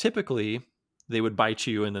 Typically, they would bite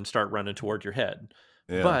you and then start running toward your head.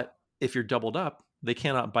 Yeah. But if you're doubled up, they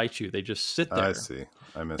cannot bite you. They just sit I there see.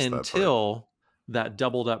 I missed that part. until that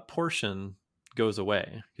doubled up portion goes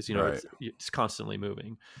away because Right. it's constantly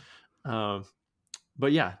moving. Um,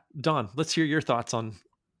 but yeah, Don, let's hear your thoughts on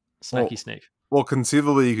Well, Snacky Snake. well,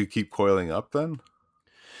 conceivably you could keep coiling up then.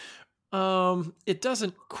 It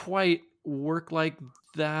doesn't quite work like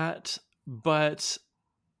that, but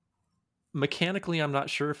mechanically, I'm not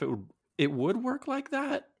sure if it would work like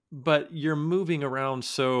that. But you're moving around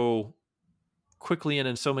so quickly and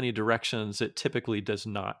in so many directions, it typically does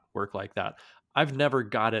not work like that. I've never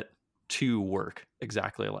got it to work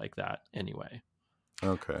exactly like that anyway.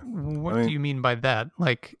 Okay. What I do mean, you mean by that?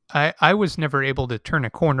 Like, I was never able to turn a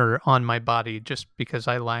corner on my body just because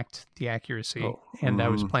I lacked the accuracy oh, and I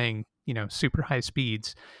was playing, super high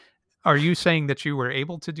speeds. Are you saying that you were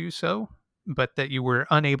able to do so, but that you were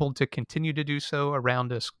unable to continue to do so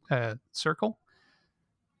around a circle?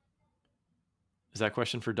 Is that a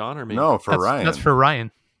question for Don or me? no, for That's Ryan, for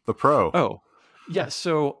Ryan. the pro. Oh, yeah. Yeah.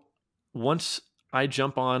 So once I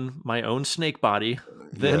jump on my own snake body,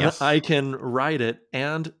 then Yes. I can ride it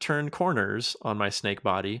and turn corners on my snake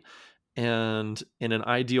body. And in an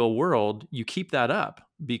ideal world, you keep that up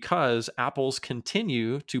because apples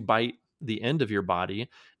continue to bite the end of your body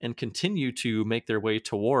and continue to make their way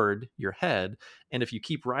toward your head. And if you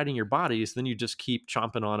keep riding your bodies, then you just keep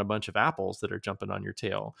chomping on a bunch of apples that are jumping on your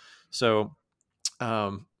tail. So,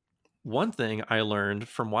 um, one thing I learned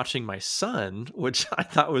from watching my son, which I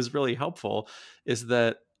thought was really helpful, is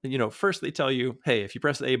that, first they tell you, hey, if you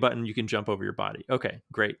press the A button, you can jump over your body. Okay,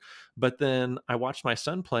 great. But then I watched my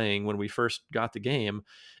son playing when we first got the game,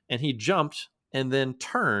 and he jumped and then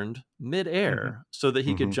turned Hmm. midair so that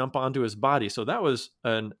he could Hmm. jump onto his body. So that was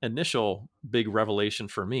an initial big revelation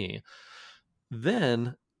for me.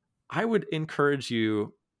 Then I would encourage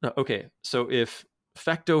you. Okay, so if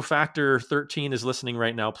Fecto Factor 13 is listening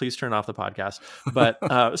right now, please turn off the podcast.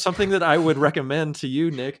 But something that I would recommend to you,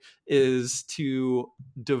 Nick, is to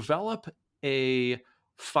develop a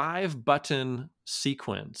 5-button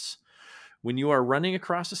sequence. When you are running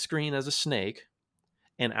across a screen as a snake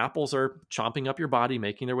and apples are chomping up your body,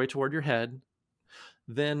 making their way toward your head,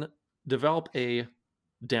 then develop a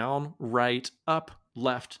down, right, up,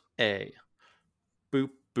 left, A. Boop,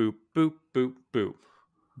 boop, boop, boop, boop.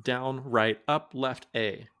 Down, right, up, left,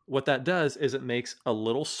 A. What that does is it makes a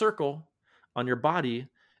little circle on your body.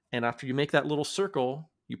 And after you make that little circle,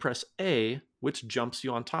 you press A, which jumps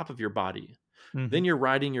you on top of your body. Hmm. Then you're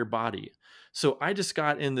riding your body. So I just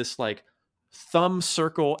got in this like thumb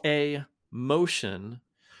circle A motion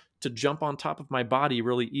to jump on top of my body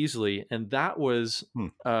really easily. And that was Hmm.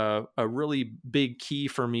 a really big key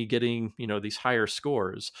for me getting, these higher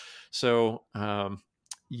scores. So,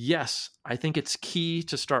 yes, I think it's key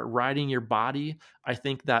to start riding your body. I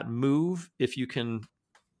think that move, if you can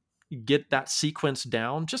get that sequence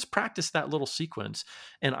down, just practice that little sequence.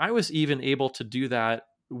 And I was even able to do that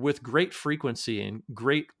with great frequency and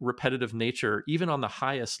great repetitive nature, even on the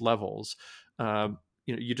highest levels.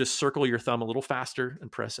 You just circle your thumb a little faster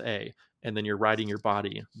and press A, and then you're riding your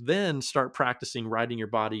body. Then start practicing riding your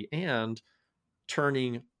body and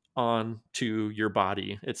turning on to your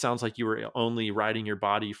body. It sounds like you were only riding your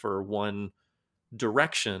body for one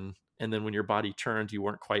direction. And then when your body turned, you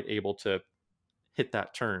weren't quite able to hit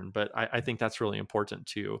that turn. But I think that's really important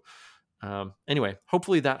too. Anyway,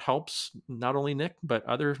 hopefully that helps not only Nick, but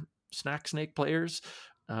other Snack Snake players.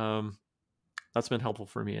 Um, that's been helpful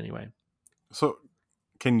for me anyway. So,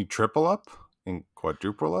 can you triple up and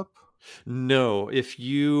quadruple up? No, if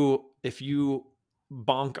you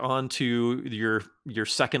bonk onto your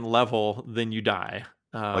second level, then you die.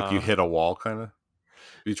 Like you hit a wall, kind of.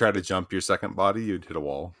 If you try to jump your second body, you'd hit a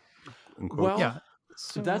wall. In quotes. Well, Yeah.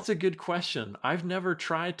 So that's a good question. I've never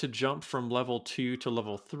tried to jump from level 2 to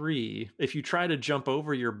level 3. If you try to jump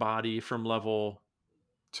over your body from level,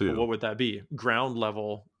 well, Two. what would that be? Ground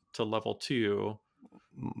level to level 2,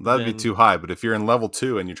 That'd be then too high. But if you're in level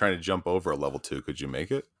 2 and you're trying to jump over a level 2, could you make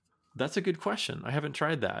it? that's a good question. I haven't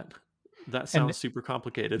tried that. That and sounds super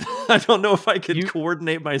complicated. I don't know if I could you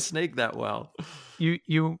coordinate my snake that well.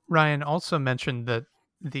 you Ryan also mentioned that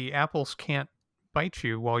the apples can't bite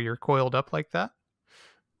you while you're coiled up like that.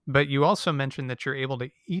 But you also mentioned that you're able to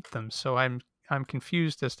eat them, so I'm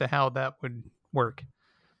confused as to how that would work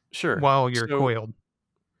Sure. while you're So coiled.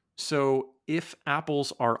 so if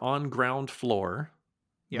apples are on ground floor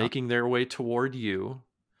Yeah. making their way toward you,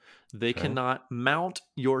 they Okay. cannot mount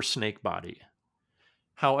your snake body.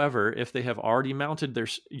 However, if they have already mounted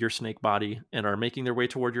your snake body and are making their way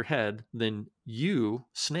toward your head, then you,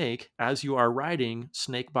 snake, as you are riding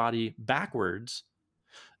snake body backwards,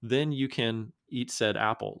 then you can eat said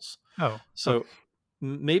apples. Oh, okay. So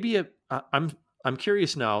maybe I'm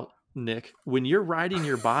curious now, Nick, when you're riding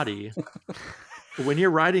your Yeah,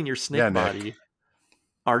 snake Nick. body,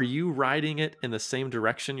 are you riding it in the same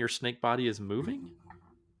direction your snake body is moving?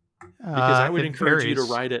 Because I would It encourage you to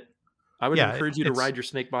varies. ride it. I would Yeah, encourage you to it's ride your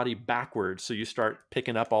snake body backwards so you start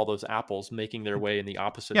picking up all those apples making their way in the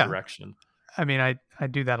opposite yeah. direction. I mean, I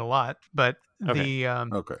do that a lot, but Okay. the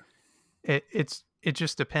Okay. it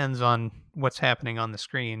just depends on what's happening on the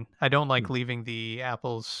screen. I don't like Hmm. leaving the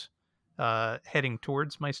apples heading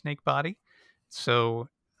towards my snake body. So,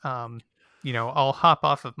 um I'll hop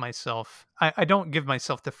off of myself. I don't give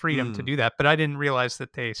myself the freedom to do that, but I didn't realize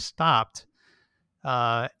that they stopped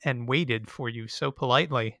and waited for you so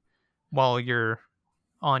politely while you're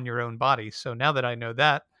on your own body. So now that I know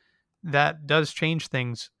that, that does change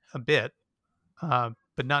things a bit,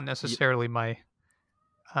 but not Y- necessarily my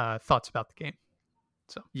thoughts about the game.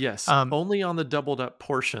 So Yes, only on the doubled up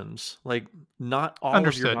portions. Like, not all of your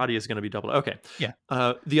understood. body is going to be doubled. Okay. Yeah.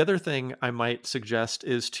 The other thing I might suggest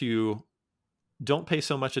is to don't pay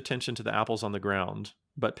so much attention to the apples on the ground,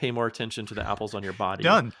 but pay more attention to the apples on your body.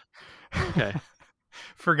 Done. Okay.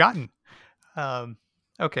 Forgotten.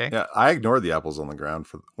 Okay. Yeah, I ignored the apples on the ground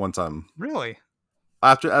for one time. Really?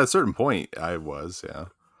 At a certain point, I was, yeah.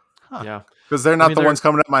 Huh. Yeah. Because they're not the ones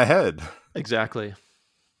coming at my head. Exactly.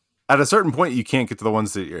 At a certain point, you can't get to the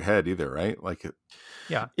ones at your head either, right? Like,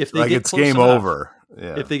 yeah. If they get it's close game enough, over.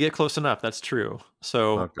 Yeah. If they get close enough, that's true.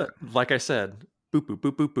 So, like I said, boop, boop,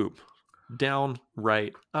 boop, boop, boop. Down,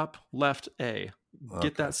 right, up, left, A.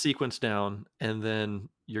 Get that sequence down, and then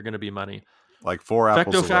you're going to be money. Like 4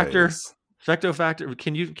 apples away. Fecto factor.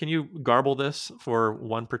 Can you garble this for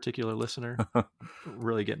one particular listener?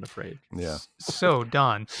 Really getting afraid. Yeah. So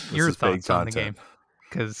Don, your thoughts on the game?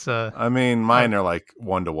 Because I mean, mine are like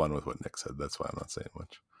 1-to-1 with what Nick said. That's why I'm not saying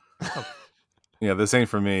much. Oh. Yeah, this ain't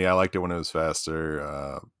for me. I liked it when it was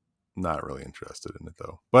faster. Not really interested in it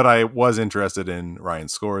though, but I was interested in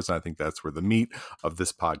Ryan's scores, and I think that's where the meat of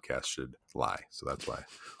this podcast should lie. So that's why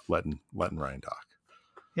letting Ryan talk.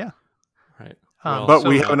 Yeah. Right. But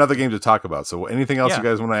we have another game to talk about. So anything else you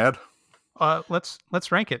guys want to add?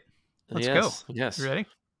 Let's rank it. Let's go. Yes. You ready?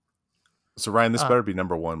 So Ryan, this better be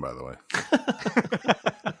number 1, by the way.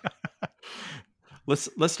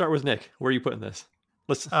 Let's start with Nick. Where are you putting this?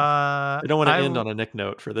 I don't want to end on a Nick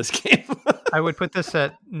note for this game. I would put this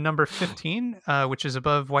at number 15, which is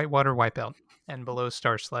above Whitewater Wipeout and below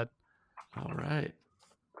Star Sled. All right.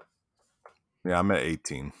 Yeah, I'm at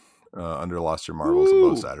 18. Under Lost Your Marbles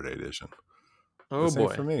above Saturday Edition. Oh this boy,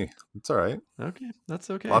 ain't for me. It's all right. Okay, that's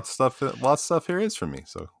okay. Lots of stuff here is for me.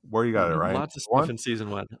 So where you got it, Ryan? Lots of stuff in season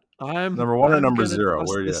 1. I'm number 1 or number 0?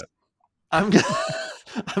 Where are you at? I'm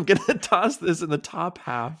gonna toss this in the top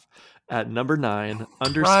half at number 9,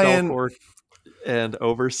 under Skullcork and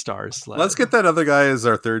over Star Sled. Let's get that other guy as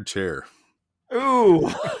our third chair. Ooh,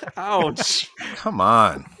 ouch! Come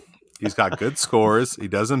on, he's got good scores. He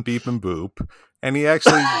doesn't beep and boop, and he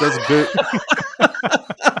actually does good.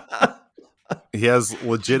 He has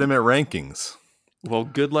legitimate rankings. Well,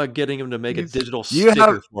 good luck getting him to make a digital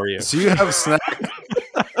sticker for you. So you have Snak.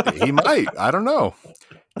 He might. I don't know.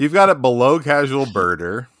 You've got it below Casual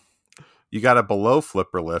Birder. You got it below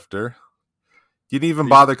Flipper Lifter. You didn't even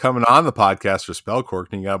bother coming on the podcast for Spellcork,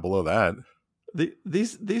 and you got it below that.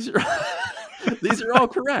 These are these are all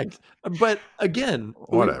correct. But again,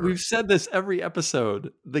 we've said this every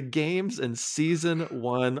episode. The games in season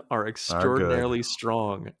 1 are extraordinarily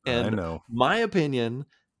strong. And I know. My opinion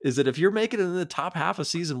is that if you're making it in the top half of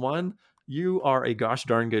season 1, you are a gosh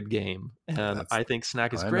darn good game. And I think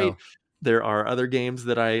Snak is great. There are other games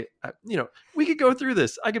that we could go through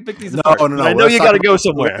this. I could pick these apart. No. I know you got to go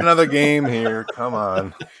somewhere. Another game here. Come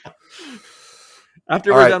on.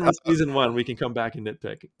 After we're done with season 1, we can come back and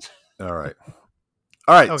nitpick. All right.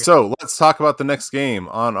 Okay. So let's talk about the next game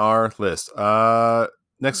on our list.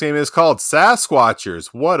 Next game is called Sasquatchers.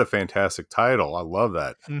 What a fantastic title. I love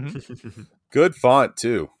that. Mm-hmm. Good font,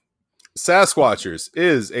 too. Sasquatchers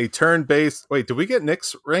is a turn-based... Wait, did we get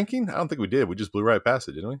Nick's ranking? I don't think we did. We just blew right past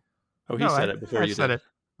it, didn't we? Oh, he said it before you said it.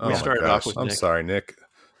 We started off with Nick. I'm sorry, Nick.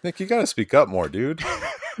 Nick, you got to speak up more, dude.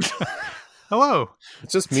 Hello.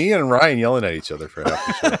 It's just me and Ryan yelling at each other for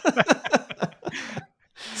half the show.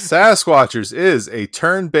 Sasquatchers is a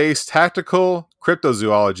turn-based tactical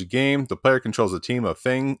cryptozoology game. The player controls a team of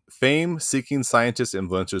fame-seeking scientist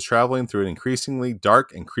influencers traveling through an increasingly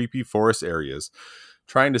dark and creepy forest areas,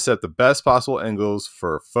 trying to set the best possible angles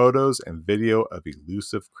for photos and video of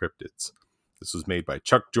elusive cryptids. This was made by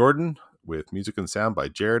Chuck Jordan with music and sound by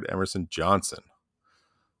Jared Emerson Johnson.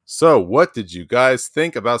 So, what did you guys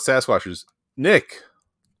think about Sasquatchers? Nick,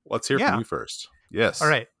 let's hear from you first. Yes. All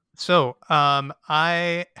right. So,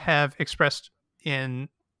 I have expressed in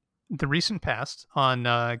the recent past on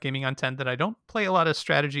Gaming on 10 that I don't play a lot of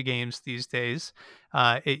strategy games these days.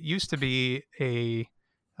 It used to be a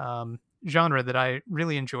genre that I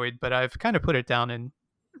really enjoyed, but I've kind of put it down in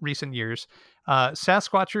recent years.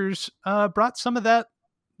 Sasquatchers brought some of that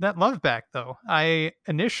love back, though. I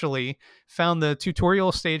initially found the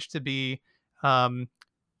tutorial stage to be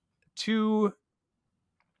too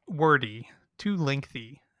wordy, too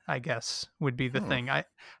lengthy, I guess would be the thing.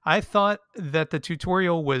 I thought that the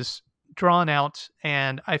tutorial was drawn out,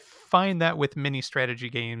 and I find that with many strategy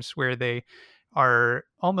games where they are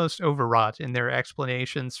almost overwrought in their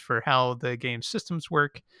explanations for how the game systems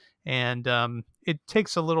work, and it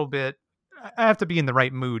takes a little bit. I have to be in the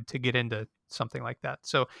right mood to get into something like that.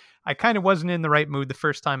 So I kind of wasn't in the right mood the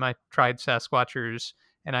first time I tried Sasquatchers,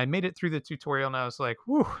 and I made it through the tutorial, and I was like,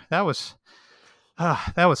 "Whew, that was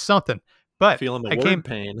something." But Feeling the I word came,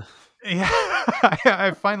 pain. yeah,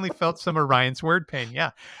 I finally felt some Orion's word pain.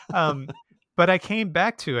 Yeah. But I came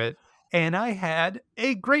back to it and I had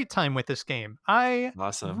a great time with this game. I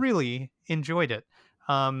Awesome. really enjoyed it.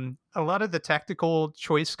 A lot of the tactical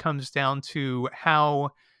choice comes down to how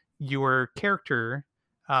your character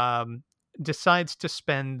um, decides to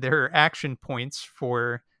spend their action points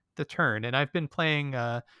for the turn. And I've been playing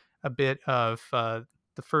a bit of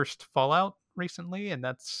the first Fallout recently, and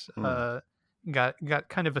that's Mm. got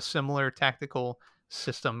kind of a similar tactical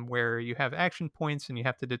system where you have action points and you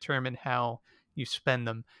have to determine how you spend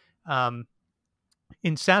them. Um,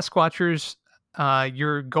 in Sasquatchers,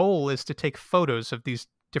 your goal is to take photos of these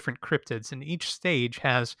different cryptids, and each stage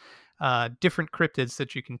has different cryptids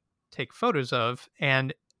that you can take photos of,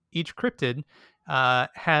 and each cryptid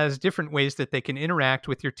has different ways that they can interact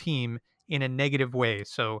with your team in a negative way.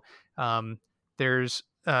 So um, there's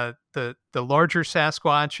the larger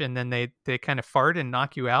Sasquatch, and then they kind of fart and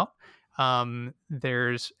knock you out.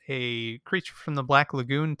 There's a creature from the Black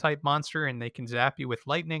Lagoon type monster, and they can zap you with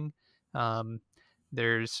lightning. Um,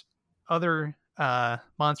 there's other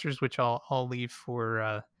monsters which I'll leave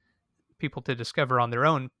for people to discover on their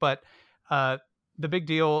own. But uh, the big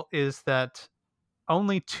deal is that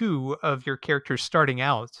only two of your characters starting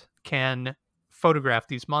out can photograph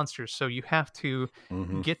these monsters. So you have to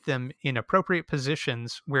Hmm. get them in appropriate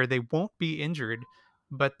positions where they won't be injured,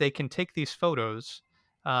 but they can take these photos,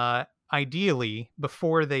 ideally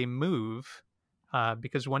before they move,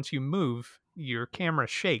 because once you move, your camera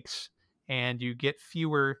shakes and you get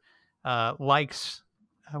fewer likes,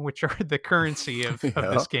 which are the currency of Yeah.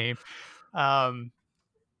 this game. Um,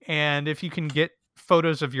 and if you can get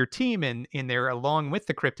photos of your team in there along with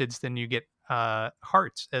the cryptids, then you get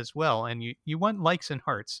hearts as well. And you want likes and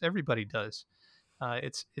hearts. Everybody does.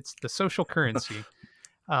 It's the social currency.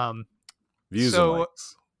 Um, Views and so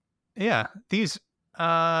likes. yeah,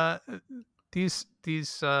 uh, these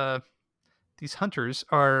these uh, these hunters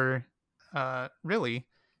are really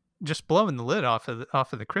just blowing the lid off of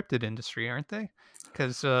the cryptid industry, aren't they?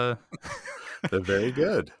 Because They're very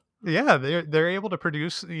good. yeah, they're able to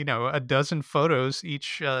produce, a dozen photos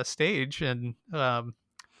each stage, and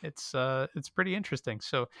it's pretty interesting.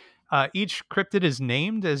 So each cryptid is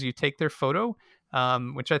named as you take their photo,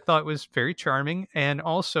 which I thought was very charming, and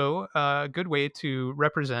also a good way to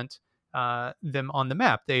represent them on the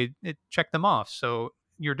map. It check them off. So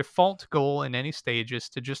your default goal in any stage is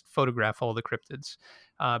to just photograph all the cryptids.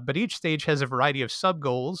 But each stage has a variety of sub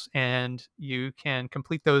goals, and you can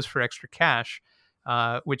complete those for extra cash,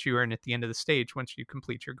 which you earn at the end of the stage once you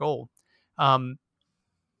complete your goal. Um,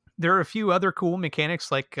 there are a few other cool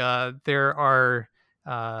mechanics, like there are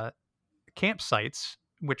uh, campsites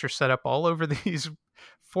which are set up all over these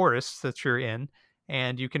forests that you're in,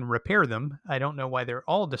 and you can repair them. I don't know why they're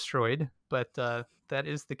all destroyed, but that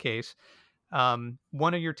is the case.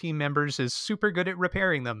 One of your team members is super good at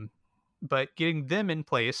repairing them, but getting them in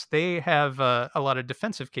place, they have a lot of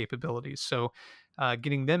defensive capabilities. So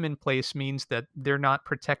getting them in place means that they're not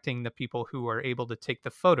protecting the people who are able to take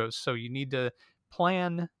the photos. So you need to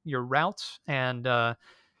plan your routes and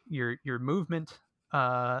your movement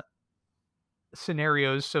uh,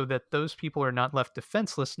 scenarios so that those people are not left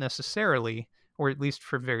defenseless necessarily, or at least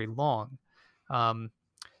for very long. Um,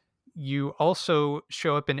 you also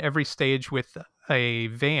show up in every stage with a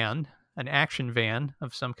van, an action van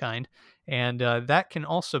of some kind, and that can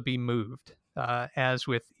also be moved, as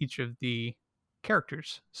with each of the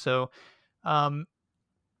characters. So um,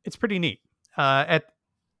 it's pretty neat.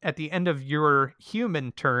 At the end of your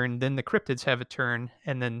human turn, then the cryptids have a turn,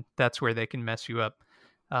 and then that's where they can mess you up.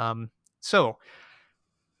 So,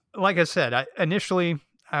 like I said, initially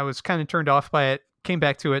I was kind of turned off by it. Came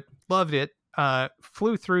back to it, loved it,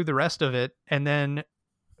 flew through the rest of it, and then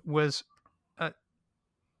was a,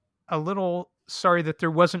 a little sorry that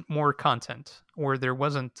there wasn't more content, or there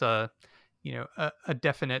wasn't a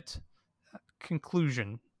definite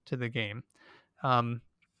conclusion to the game. Um,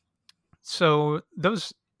 so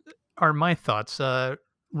those are my thoughts.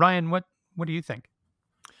 Ryan, what do you think?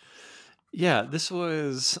 Yeah, this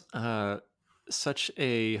was such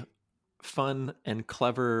a fun and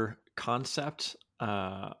clever concept.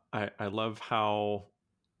 I love how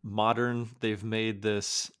modern they've made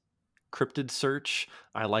this cryptid search.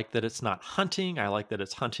 I like that it's not hunting. I like that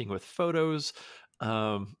it's hunting with photos.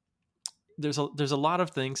 Um, there's a lot of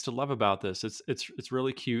things to love about this. It's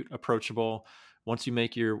really cute, approachable. Once you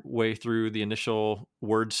make your way through the initial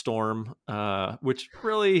word storm, which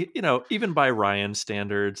really, even by Ryan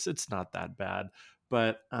standards, it's not that bad.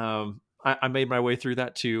 But I made my way through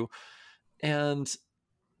that too, and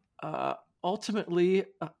ultimately,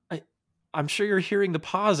 I'm sure you're hearing the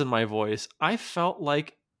pause in my voice. I felt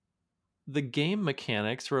like the game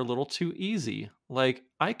mechanics were a little too easy. Like,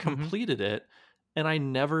 I completed it and I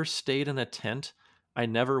never stayed in a tent. I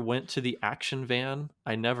never went to the action van.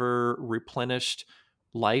 I never replenished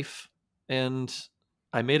life, and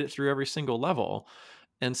I made it through every single level.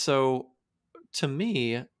 And so to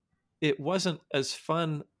me, it wasn't as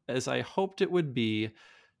fun as I hoped it would be,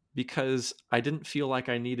 because I didn't feel like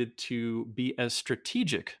I needed to be as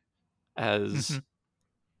strategic as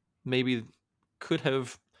maybe could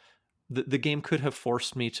have the game could have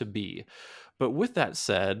forced me to be. But with that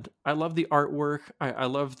said, I love the artwork. I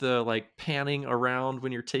love the like panning around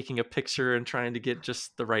when you're taking a picture and trying to get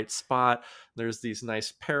just the right spot. There's these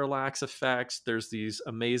nice parallax effects. There's these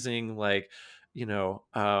amazing you know,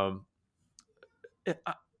 um,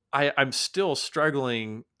 I'm still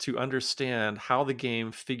struggling to understand how the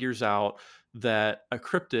game figures out that a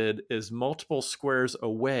cryptid is multiple squares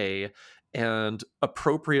away and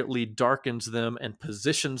appropriately darkens them and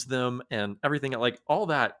positions them and everything. Like, all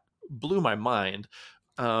that blew my mind.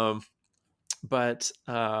 But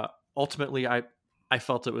ultimately, I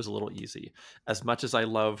felt it was a little easy, as much as I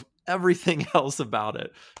love everything else about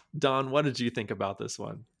it. Don, what did you think about this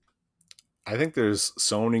one? I think there's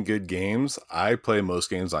so many good games. I play most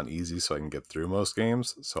games on easy so I can get through most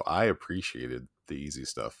games. So I appreciated the easy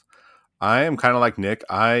stuff. I am kind of like Nick.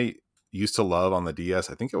 I used to love on the DS.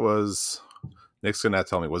 I think it was Nick's gonna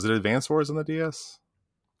tell me. Was it Advance Wars on the DS?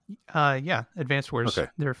 Yeah, Advance Wars. Okay.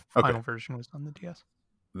 Their final version was on the DS.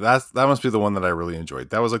 That must be the one that I really enjoyed.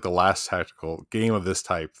 That was like the last tactical game of this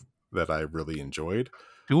type that I really enjoyed.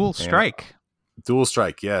 Dual Strike. Dual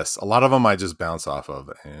Strike, yes. A lot of them I just bounce off of,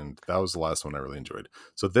 and that was the last one I really enjoyed.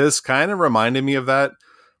 So this kind of reminded me of that,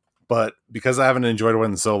 but because I haven't enjoyed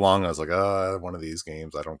one in so long, I was like, one of these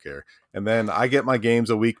games, I don't care. And then I get my games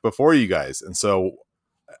a week before you guys, and so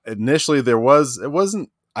initially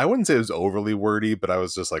I wouldn't say it was overly wordy, but I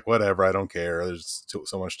was just like, whatever, I don't care. There's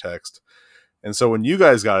so much text. And so when you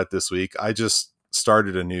guys got it this week, I just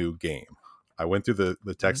started a new game. I went through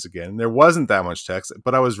the text again, and there wasn't that much text,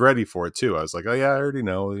 but I was ready for it too. I was like, oh yeah, I already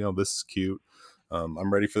know, this is cute.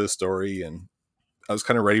 I'm ready for the story, and I was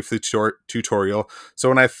kind of ready for the tutorial. So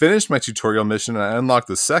when I finished my tutorial mission and I unlocked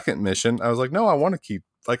the second mission, I was like, no, I want to keep,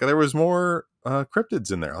 like, there was more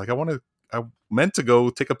cryptids in there. Like, I meant to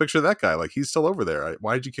go take a picture of that guy. Like, he's still over there.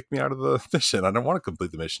 Why did you kick me out of the mission? I don't want to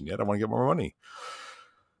complete the mission yet. I want to get more money.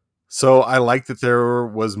 So I liked that there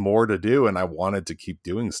was more to do, and I wanted to keep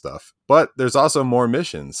doing stuff. But there's also more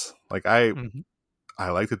missions. Like, I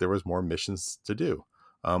like that there was more missions to do.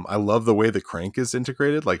 I love the way the crank is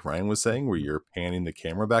integrated, like Ryan was saying, where you're panning the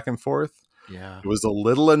camera back and forth. Yeah. It was a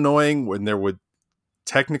little annoying when there would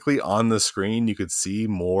technically on the screen you could see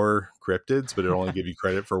more cryptids, but it only give you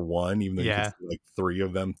credit for one, even though you could see like 3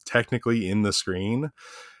 of them technically in the screen.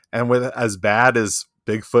 And with as bad as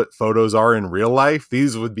Bigfoot photos are in real life,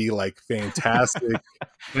 these would be like fantastic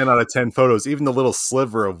 10 out of 10 photos. Even the little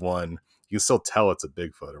sliver of one, you can still tell it's a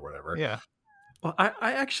Bigfoot or whatever. Yeah. Well,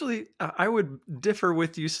 I actually I would differ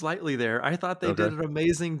with you slightly there. I thought they did an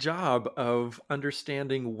amazing job of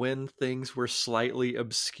understanding when things were slightly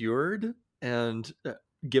obscured and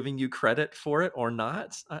giving you credit for it or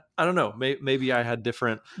not. I don't know. Maybe I had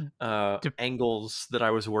different angles that I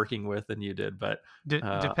was working with than you did, but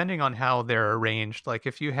depending on how they're arranged, like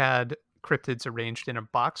if you had cryptids arranged in a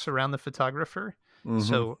box around the photographer,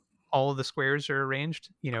 so all of the squares are arranged,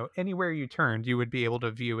 anywhere you turned, you would be able to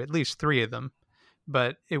view at least 3 of them,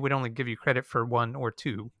 but it would only give you credit for 1 or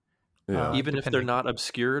 2. Yeah. Even if they're not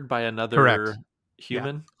obscured by another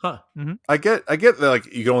human. Yeah. Huh. I get that, like,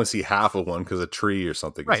 you can only see half of one because a tree or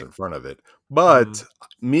something is in front of it. But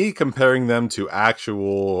me comparing them to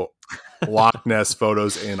actual Loch Ness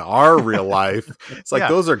photos in our real life, it's like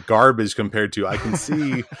those are garbage compared to, I can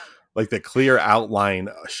see like the clear outline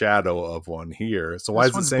shadow of one here. So why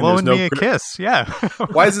is it saying there's no kiss? Yeah.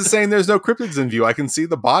 Why is it saying there's no cryptids in view? I can see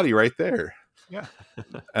the body right there. Yeah.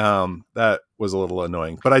 That was a little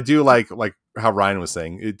annoying, but I do like how Ryan was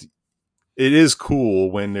saying it. It is cool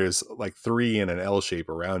when there's like 3 in an L shape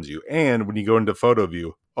around you, and when you go into photo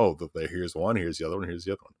view, here's one, here's the other one, here's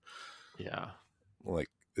the other one. Yeah, like,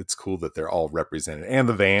 it's cool that they're all represented, and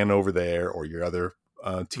the van over there, or your other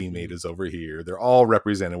teammate is over here. They're all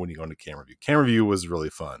represented when you go into camera view. Camera view was really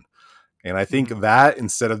fun. And I think that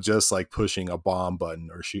instead of just like pushing a bomb button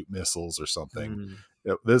or shoot missiles or something,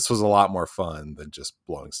 this was a lot more fun than just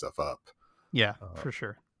blowing stuff up. Yeah, for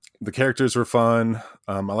sure. The characters were fun.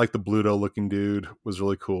 I like the Bluto looking dude, was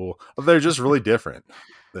really cool. They're just really different.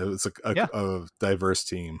 It was a diverse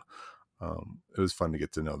team. It was fun to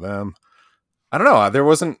get to know them. I don't know. There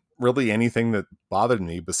wasn't really anything that bothered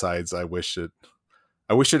me besides I wish it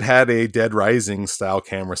had a Dead Rising style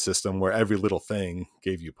camera system where every little thing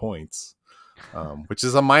gave you points, which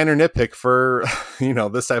is a minor nitpick for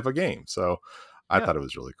this type of game. So I thought it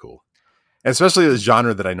was really cool. And especially the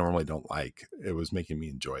genre that I normally don't like. It was making me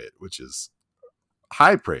enjoy it, which is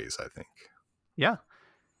high praise, I think. Yeah.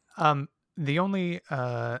 The only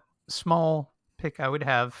small pick I would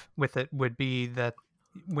have with it would be that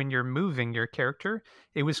when you're moving your character,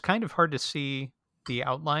 it was kind of hard to see the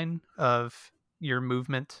outline of your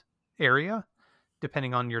movement area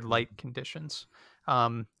depending on your light conditions.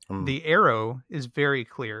 The arrow is very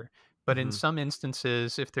clear, but in some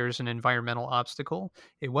instances, if there's an environmental obstacle,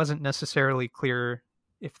 it wasn't necessarily clear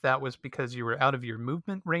if that was because you were out of your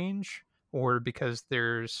movement range or because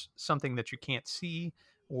there's something that you can't see,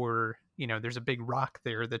 or there's a big rock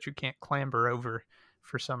there that you can't clamber over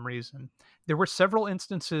for some reason. There were several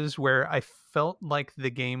instances where I felt like the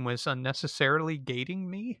game was unnecessarily gating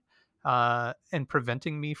me and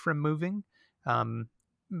preventing me from moving.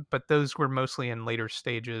 But those were mostly in later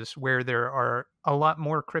stages where there are a lot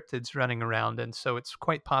more cryptids running around, and so it's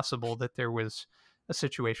quite possible that there was a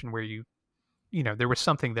situation where there was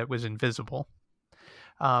something that was invisible.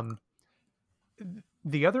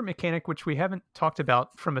 The other mechanic, which we haven't talked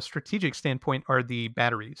about from a strategic standpoint, are the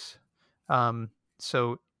batteries.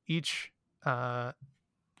 So each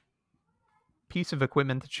piece of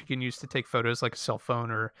equipment that you can use to take photos, like a cell phone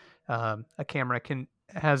or a camera,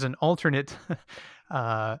 has an alternate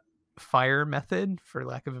fire method, for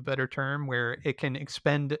lack of a better term, where it can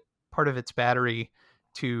expend part of its battery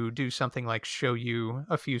to do something like show you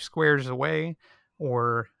a few squares away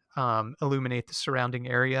or illuminate the surrounding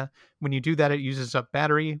area. When you do that, it uses up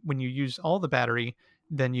battery. When you use all the battery,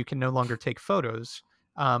 then you can no longer take photos.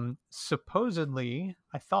 Supposedly,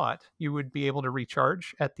 I thought you would be able to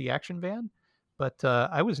recharge at the action van, but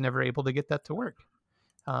I was never able to get that to work.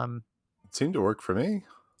 It seemed to work for me.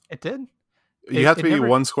 It did. You have to be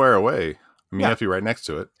one square away. I mean, you have to be right next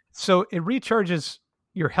to it. So it recharges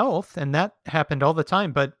your health, and that happened all the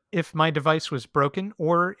time. But if my device was broken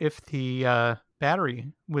or if the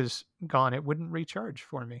battery was gone, it wouldn't recharge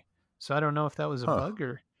for me. So I don't know if that was a bug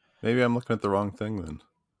or... Maybe I'm looking at the wrong thing then.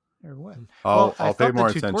 Or what? I'll pay more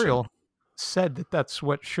attention. The tutorial said that that's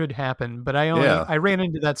what should happen, but I ran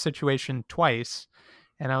into that situation twice,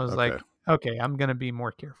 and I was like, okay, I'm going to be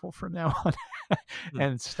more careful from now on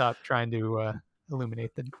and stop trying to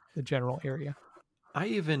illuminate the general area. I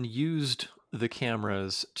even used the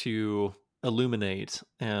cameras to illuminate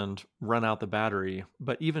and run out the battery,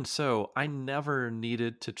 but even so, I never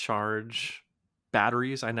needed to charge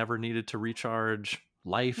batteries. I never needed to recharge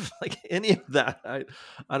life, like any of that.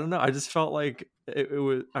 I don't know. I just felt like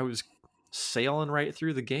I was sailing right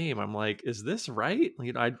through the game. I'm like, is this right?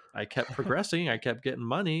 I kept progressing. I kept getting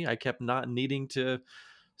money. I kept not needing to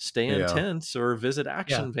stay in tents or visit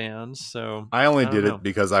action vans. So I only did it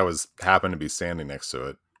because I happened to be standing next to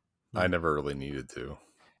it. I never really needed to.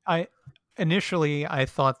 Initially I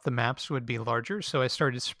thought the maps would be larger, so I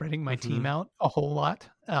started spreading my team out a whole lot.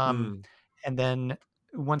 And then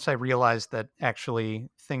once I realized that actually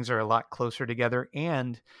things are a lot closer together,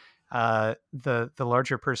 and the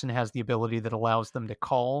larger person has the ability that allows them to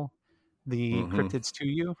call the cryptids to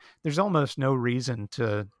you, there's almost no reason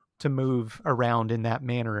to move around in that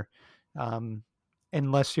manner,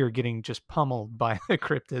 unless you're getting just pummeled by the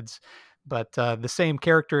cryptids. But the same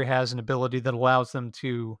character has an ability that allows them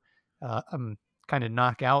to kind of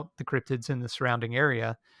knock out the cryptids in the surrounding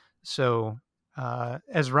area. So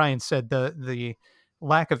as Ryan said, the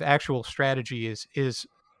lack of actual strategy is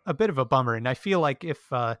a bit of a bummer. And I feel like if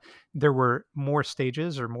there were more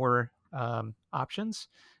stages or more options,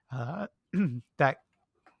 that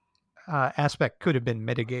aspect could have been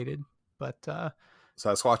mitigated. But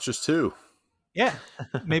Sasquatchers too. Yeah,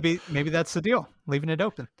 maybe that's the deal, leaving it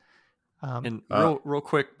open. And real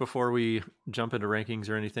quick before we jump into rankings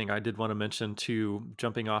or anything, I did want to mention too,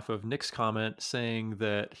 jumping off of Nick's comment saying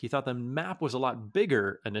that he thought the map was a lot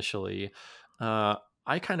bigger initially.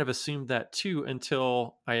 I kind of assumed that too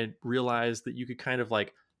until I realized that you could kind of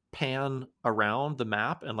like pan around the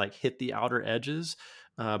map and like hit the outer edges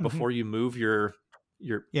before you move your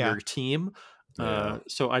team. Yeah.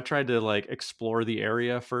 So I tried to like explore the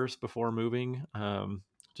area first before moving,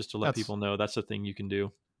 just to let That's people know that's a thing you can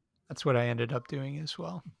do. that's what I ended up doing as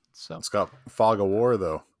well. So It's got fog of war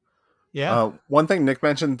though. yeah, One thing Nick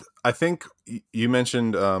mentioned, I think you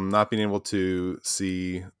mentioned not being able to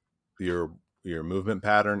see your movement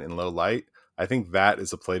pattern in low light. I think that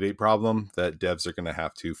is a playdate problem that devs are going to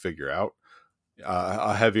have to figure out.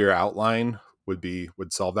 A heavier outline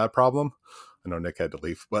would solve that problem. I know Nick had to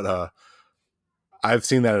leave, but I've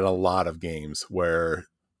seen that in a lot of games where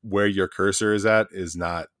your cursor is at is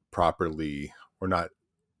not properly or not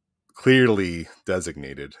clearly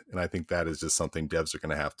designated, and I think that is just something devs are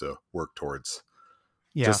going to have to work towards.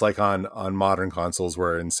 yeah, Just like on modern consoles,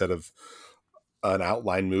 where instead of an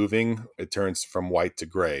outline moving, it turns from white to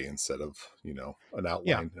gray instead of an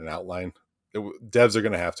yeah. outline. Devs are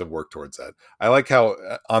going to have to work towards that. I like how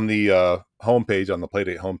on the homepage, on the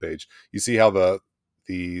Playdate homepage, you see how the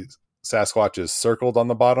Sasquatch is circled on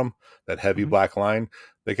the bottom, that heavy Mhm. black line.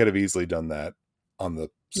 They could have easily done that on the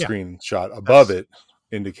Yeah. screenshot above That's- it,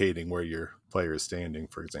 indicating where your player is standing,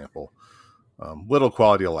 for example. Little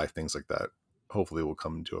quality of life things like that hopefully will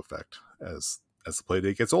come into effect as the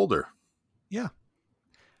Playdate gets older. Yeah.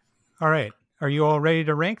 All right. Are you all ready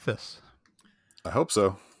to rank this? I hope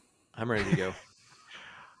so. I'm ready to go.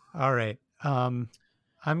 All right. I'm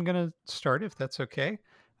gonna start if that's okay.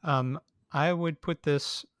 Um, I would put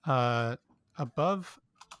this above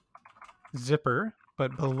Zipper,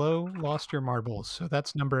 but below Lost Your Marbles. So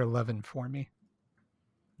that's number 11 for me.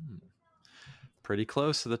 Pretty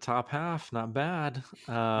close to the top half. Not bad.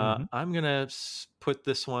 Mhm. I'm going to put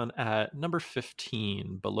this one at number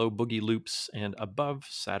 15, below Boogie Loops and above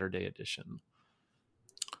Saturday Edition.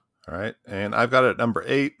 All right. And I've got it at number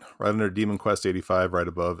 8, right under Demon Quest 85, right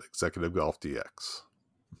above Executive Golf DX.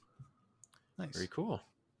 Nice. Very cool.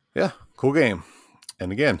 Yeah, cool game.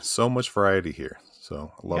 And again, so much variety here.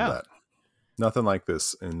 So I love that. Nothing like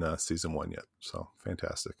this in season 1 yet. So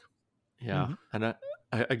fantastic. Yeah. Mhm. And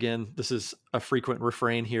again, this is a frequent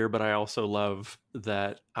refrain here, but I also love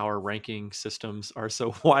that our ranking systems are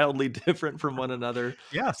so wildly different from one another.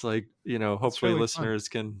 Yeah. It's like, hopefully really fun. listeners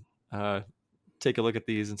can take a look at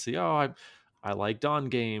these and see, oh, I like Don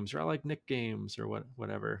games, or I like Nick games, or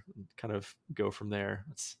whatever, and kind of go from there.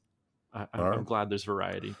 I'm glad there's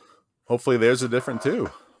variety. Hopefully theirs are different too.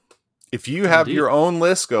 If you have Indeed. your own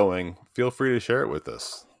list going, feel free to share it with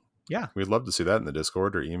us. Yeah. We'd love to see that in the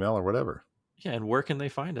Discord or email or whatever. Yeah, and where can they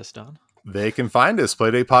find us, Don? They can find us,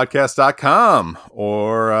 playdatepodcast.com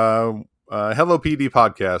or Hello PD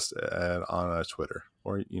Podcast on Twitter.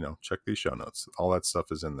 Or, check these show notes. All that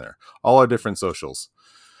stuff is in there. All our different socials.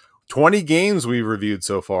 20 games we've reviewed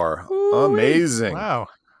so far. Ooh-wee. Amazing. Wow.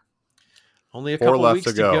 Only a 4 couple left weeks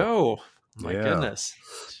to to go. go. My Yeah. goodness.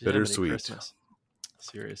 Bittersweet. Christmas.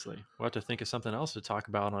 Seriously. We'll have to think of something else to talk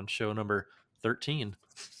about on show number 13.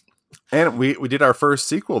 And we did our first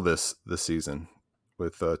sequel this season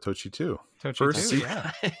with Tochi 2. Tochi First 2, sequel.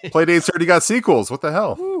 yeah. Playdate's already got sequels. What the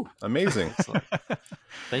hell? Woo. Amazing. Excellent.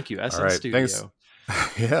 Thank you, SN All right. Studio. Thanks.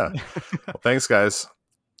 Yeah. Well, thanks, guys.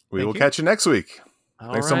 We will you. catch you next week.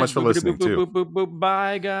 All Thanks so right. much for listening, too.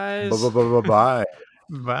 Bye, guys. Bye.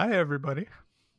 Bye, everybody.